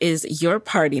 what is your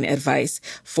parting advice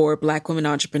for Black women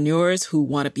entrepreneurs who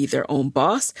want to be their own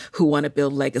boss, who want to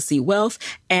build legacy wealth?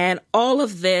 And all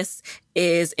of this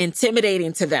is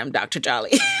intimidating to them, Dr.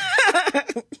 Jolly.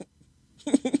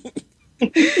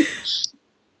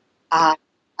 I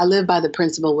live by the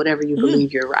principle, whatever you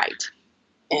believe, you're right.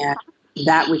 And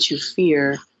that which you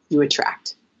fear, you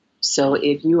attract. So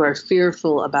if you are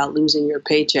fearful about losing your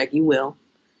paycheck, you will.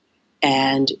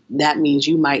 And that means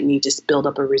you might need to build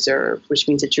up a reserve, which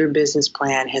means that your business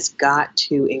plan has got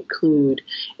to include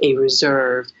a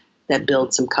reserve that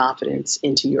builds some confidence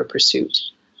into your pursuit.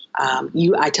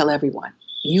 I tell everyone,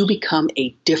 you become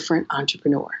a different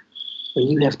entrepreneur when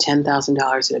you have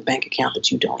 $10,000 in a bank account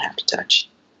that you don't have to touch.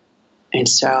 And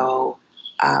so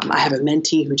I have a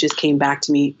mentee who just came back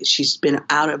to me. She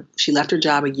left her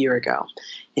job a year ago,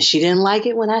 and she didn't like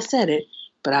it when I said it,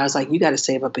 but I was like, you got to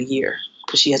save up a year,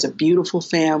 because she has a beautiful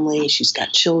family. She's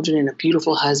got children and a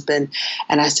beautiful husband.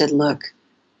 And I said, look,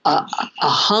 a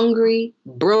hungry,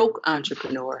 broke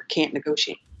entrepreneur can't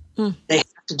negotiate. They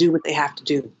have to do what they have to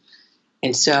do.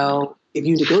 And so if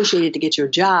you negotiated to get your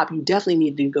job, you definitely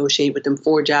need to negotiate with them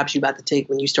 4 jobs you're about to take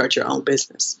when you start your own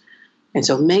business. And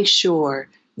so make sure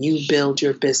you build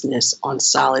your business on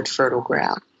solid, fertile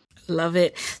ground. Love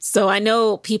it. So I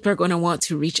know people are going to want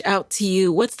to reach out to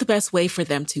you. What's the best way for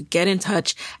them to get in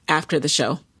touch after the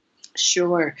show?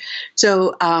 Sure.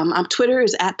 So on Twitter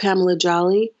is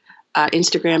 @PamelaJolly.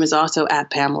 Instagram is also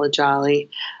 @PamelaJolly.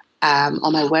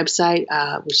 On my website,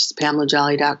 which is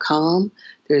PamelaJolly.com,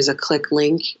 there's a click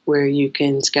link where you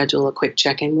can schedule a quick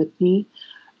check-in with me.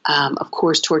 Of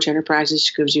course, Torch Enterprises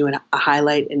gives you a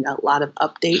highlight and a lot of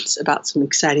updates about some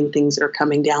exciting things that are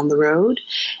coming down the road.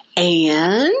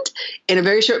 And in a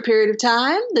very short period of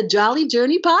time, the Jolly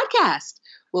Journey podcast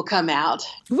will come out.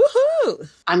 Woohoo!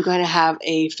 I'm going to have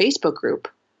a Facebook group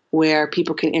where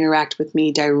people can interact with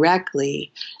me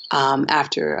directly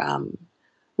after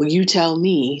well, you tell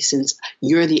me, since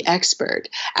you're the expert,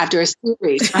 after a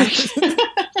series, right?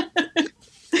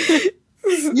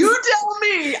 You tell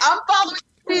me. I'm following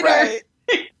Peter.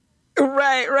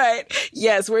 Right. Right.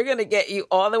 Yes, we're going to get you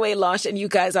all the way launched. And you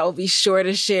guys, I will be sure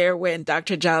to share when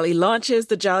Dr. Jolly launches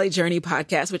the Jolly Journey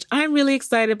podcast, which I'm really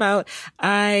excited about.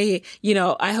 I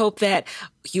hope that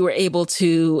you were able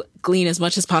to glean as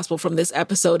much as possible from this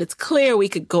episode. It's clear we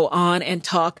could go on and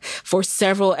talk for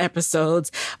several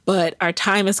episodes, but our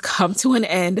time has come to an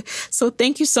end. So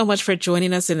thank you so much for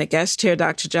joining us in the guest chair,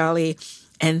 Dr. Jolly.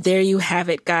 And there you have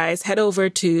it, guys. Head over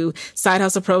to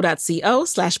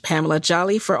sidehustlepro.co/Pamela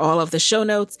Jolly for all of the show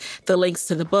notes, the links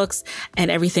to the books,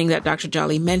 and everything that Dr.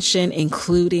 Jolly mentioned,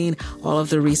 including all of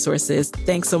the resources.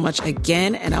 Thanks so much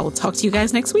again, and I will talk to you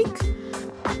guys next week.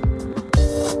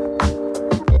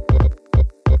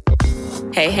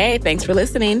 Hey, thanks for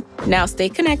listening. Now stay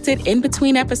connected in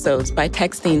between episodes by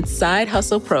texting Side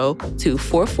Hustle Pro to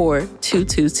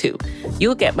 44222.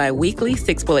 You'll get my weekly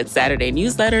 6-bullet Saturday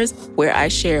newsletters where I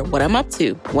share what I'm up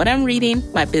to, what I'm reading,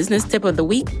 my business tip of the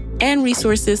week, and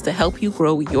resources to help you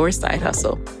grow your side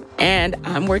hustle. And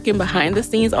I'm working behind the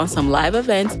scenes on some live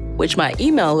events, which my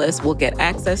email list will get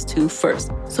access to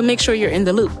first. So make sure you're in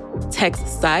the loop.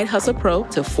 Text Side Hustle Pro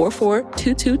to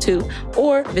 44222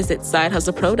 or visit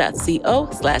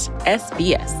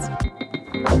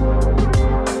sidehustlepro.co/SBS.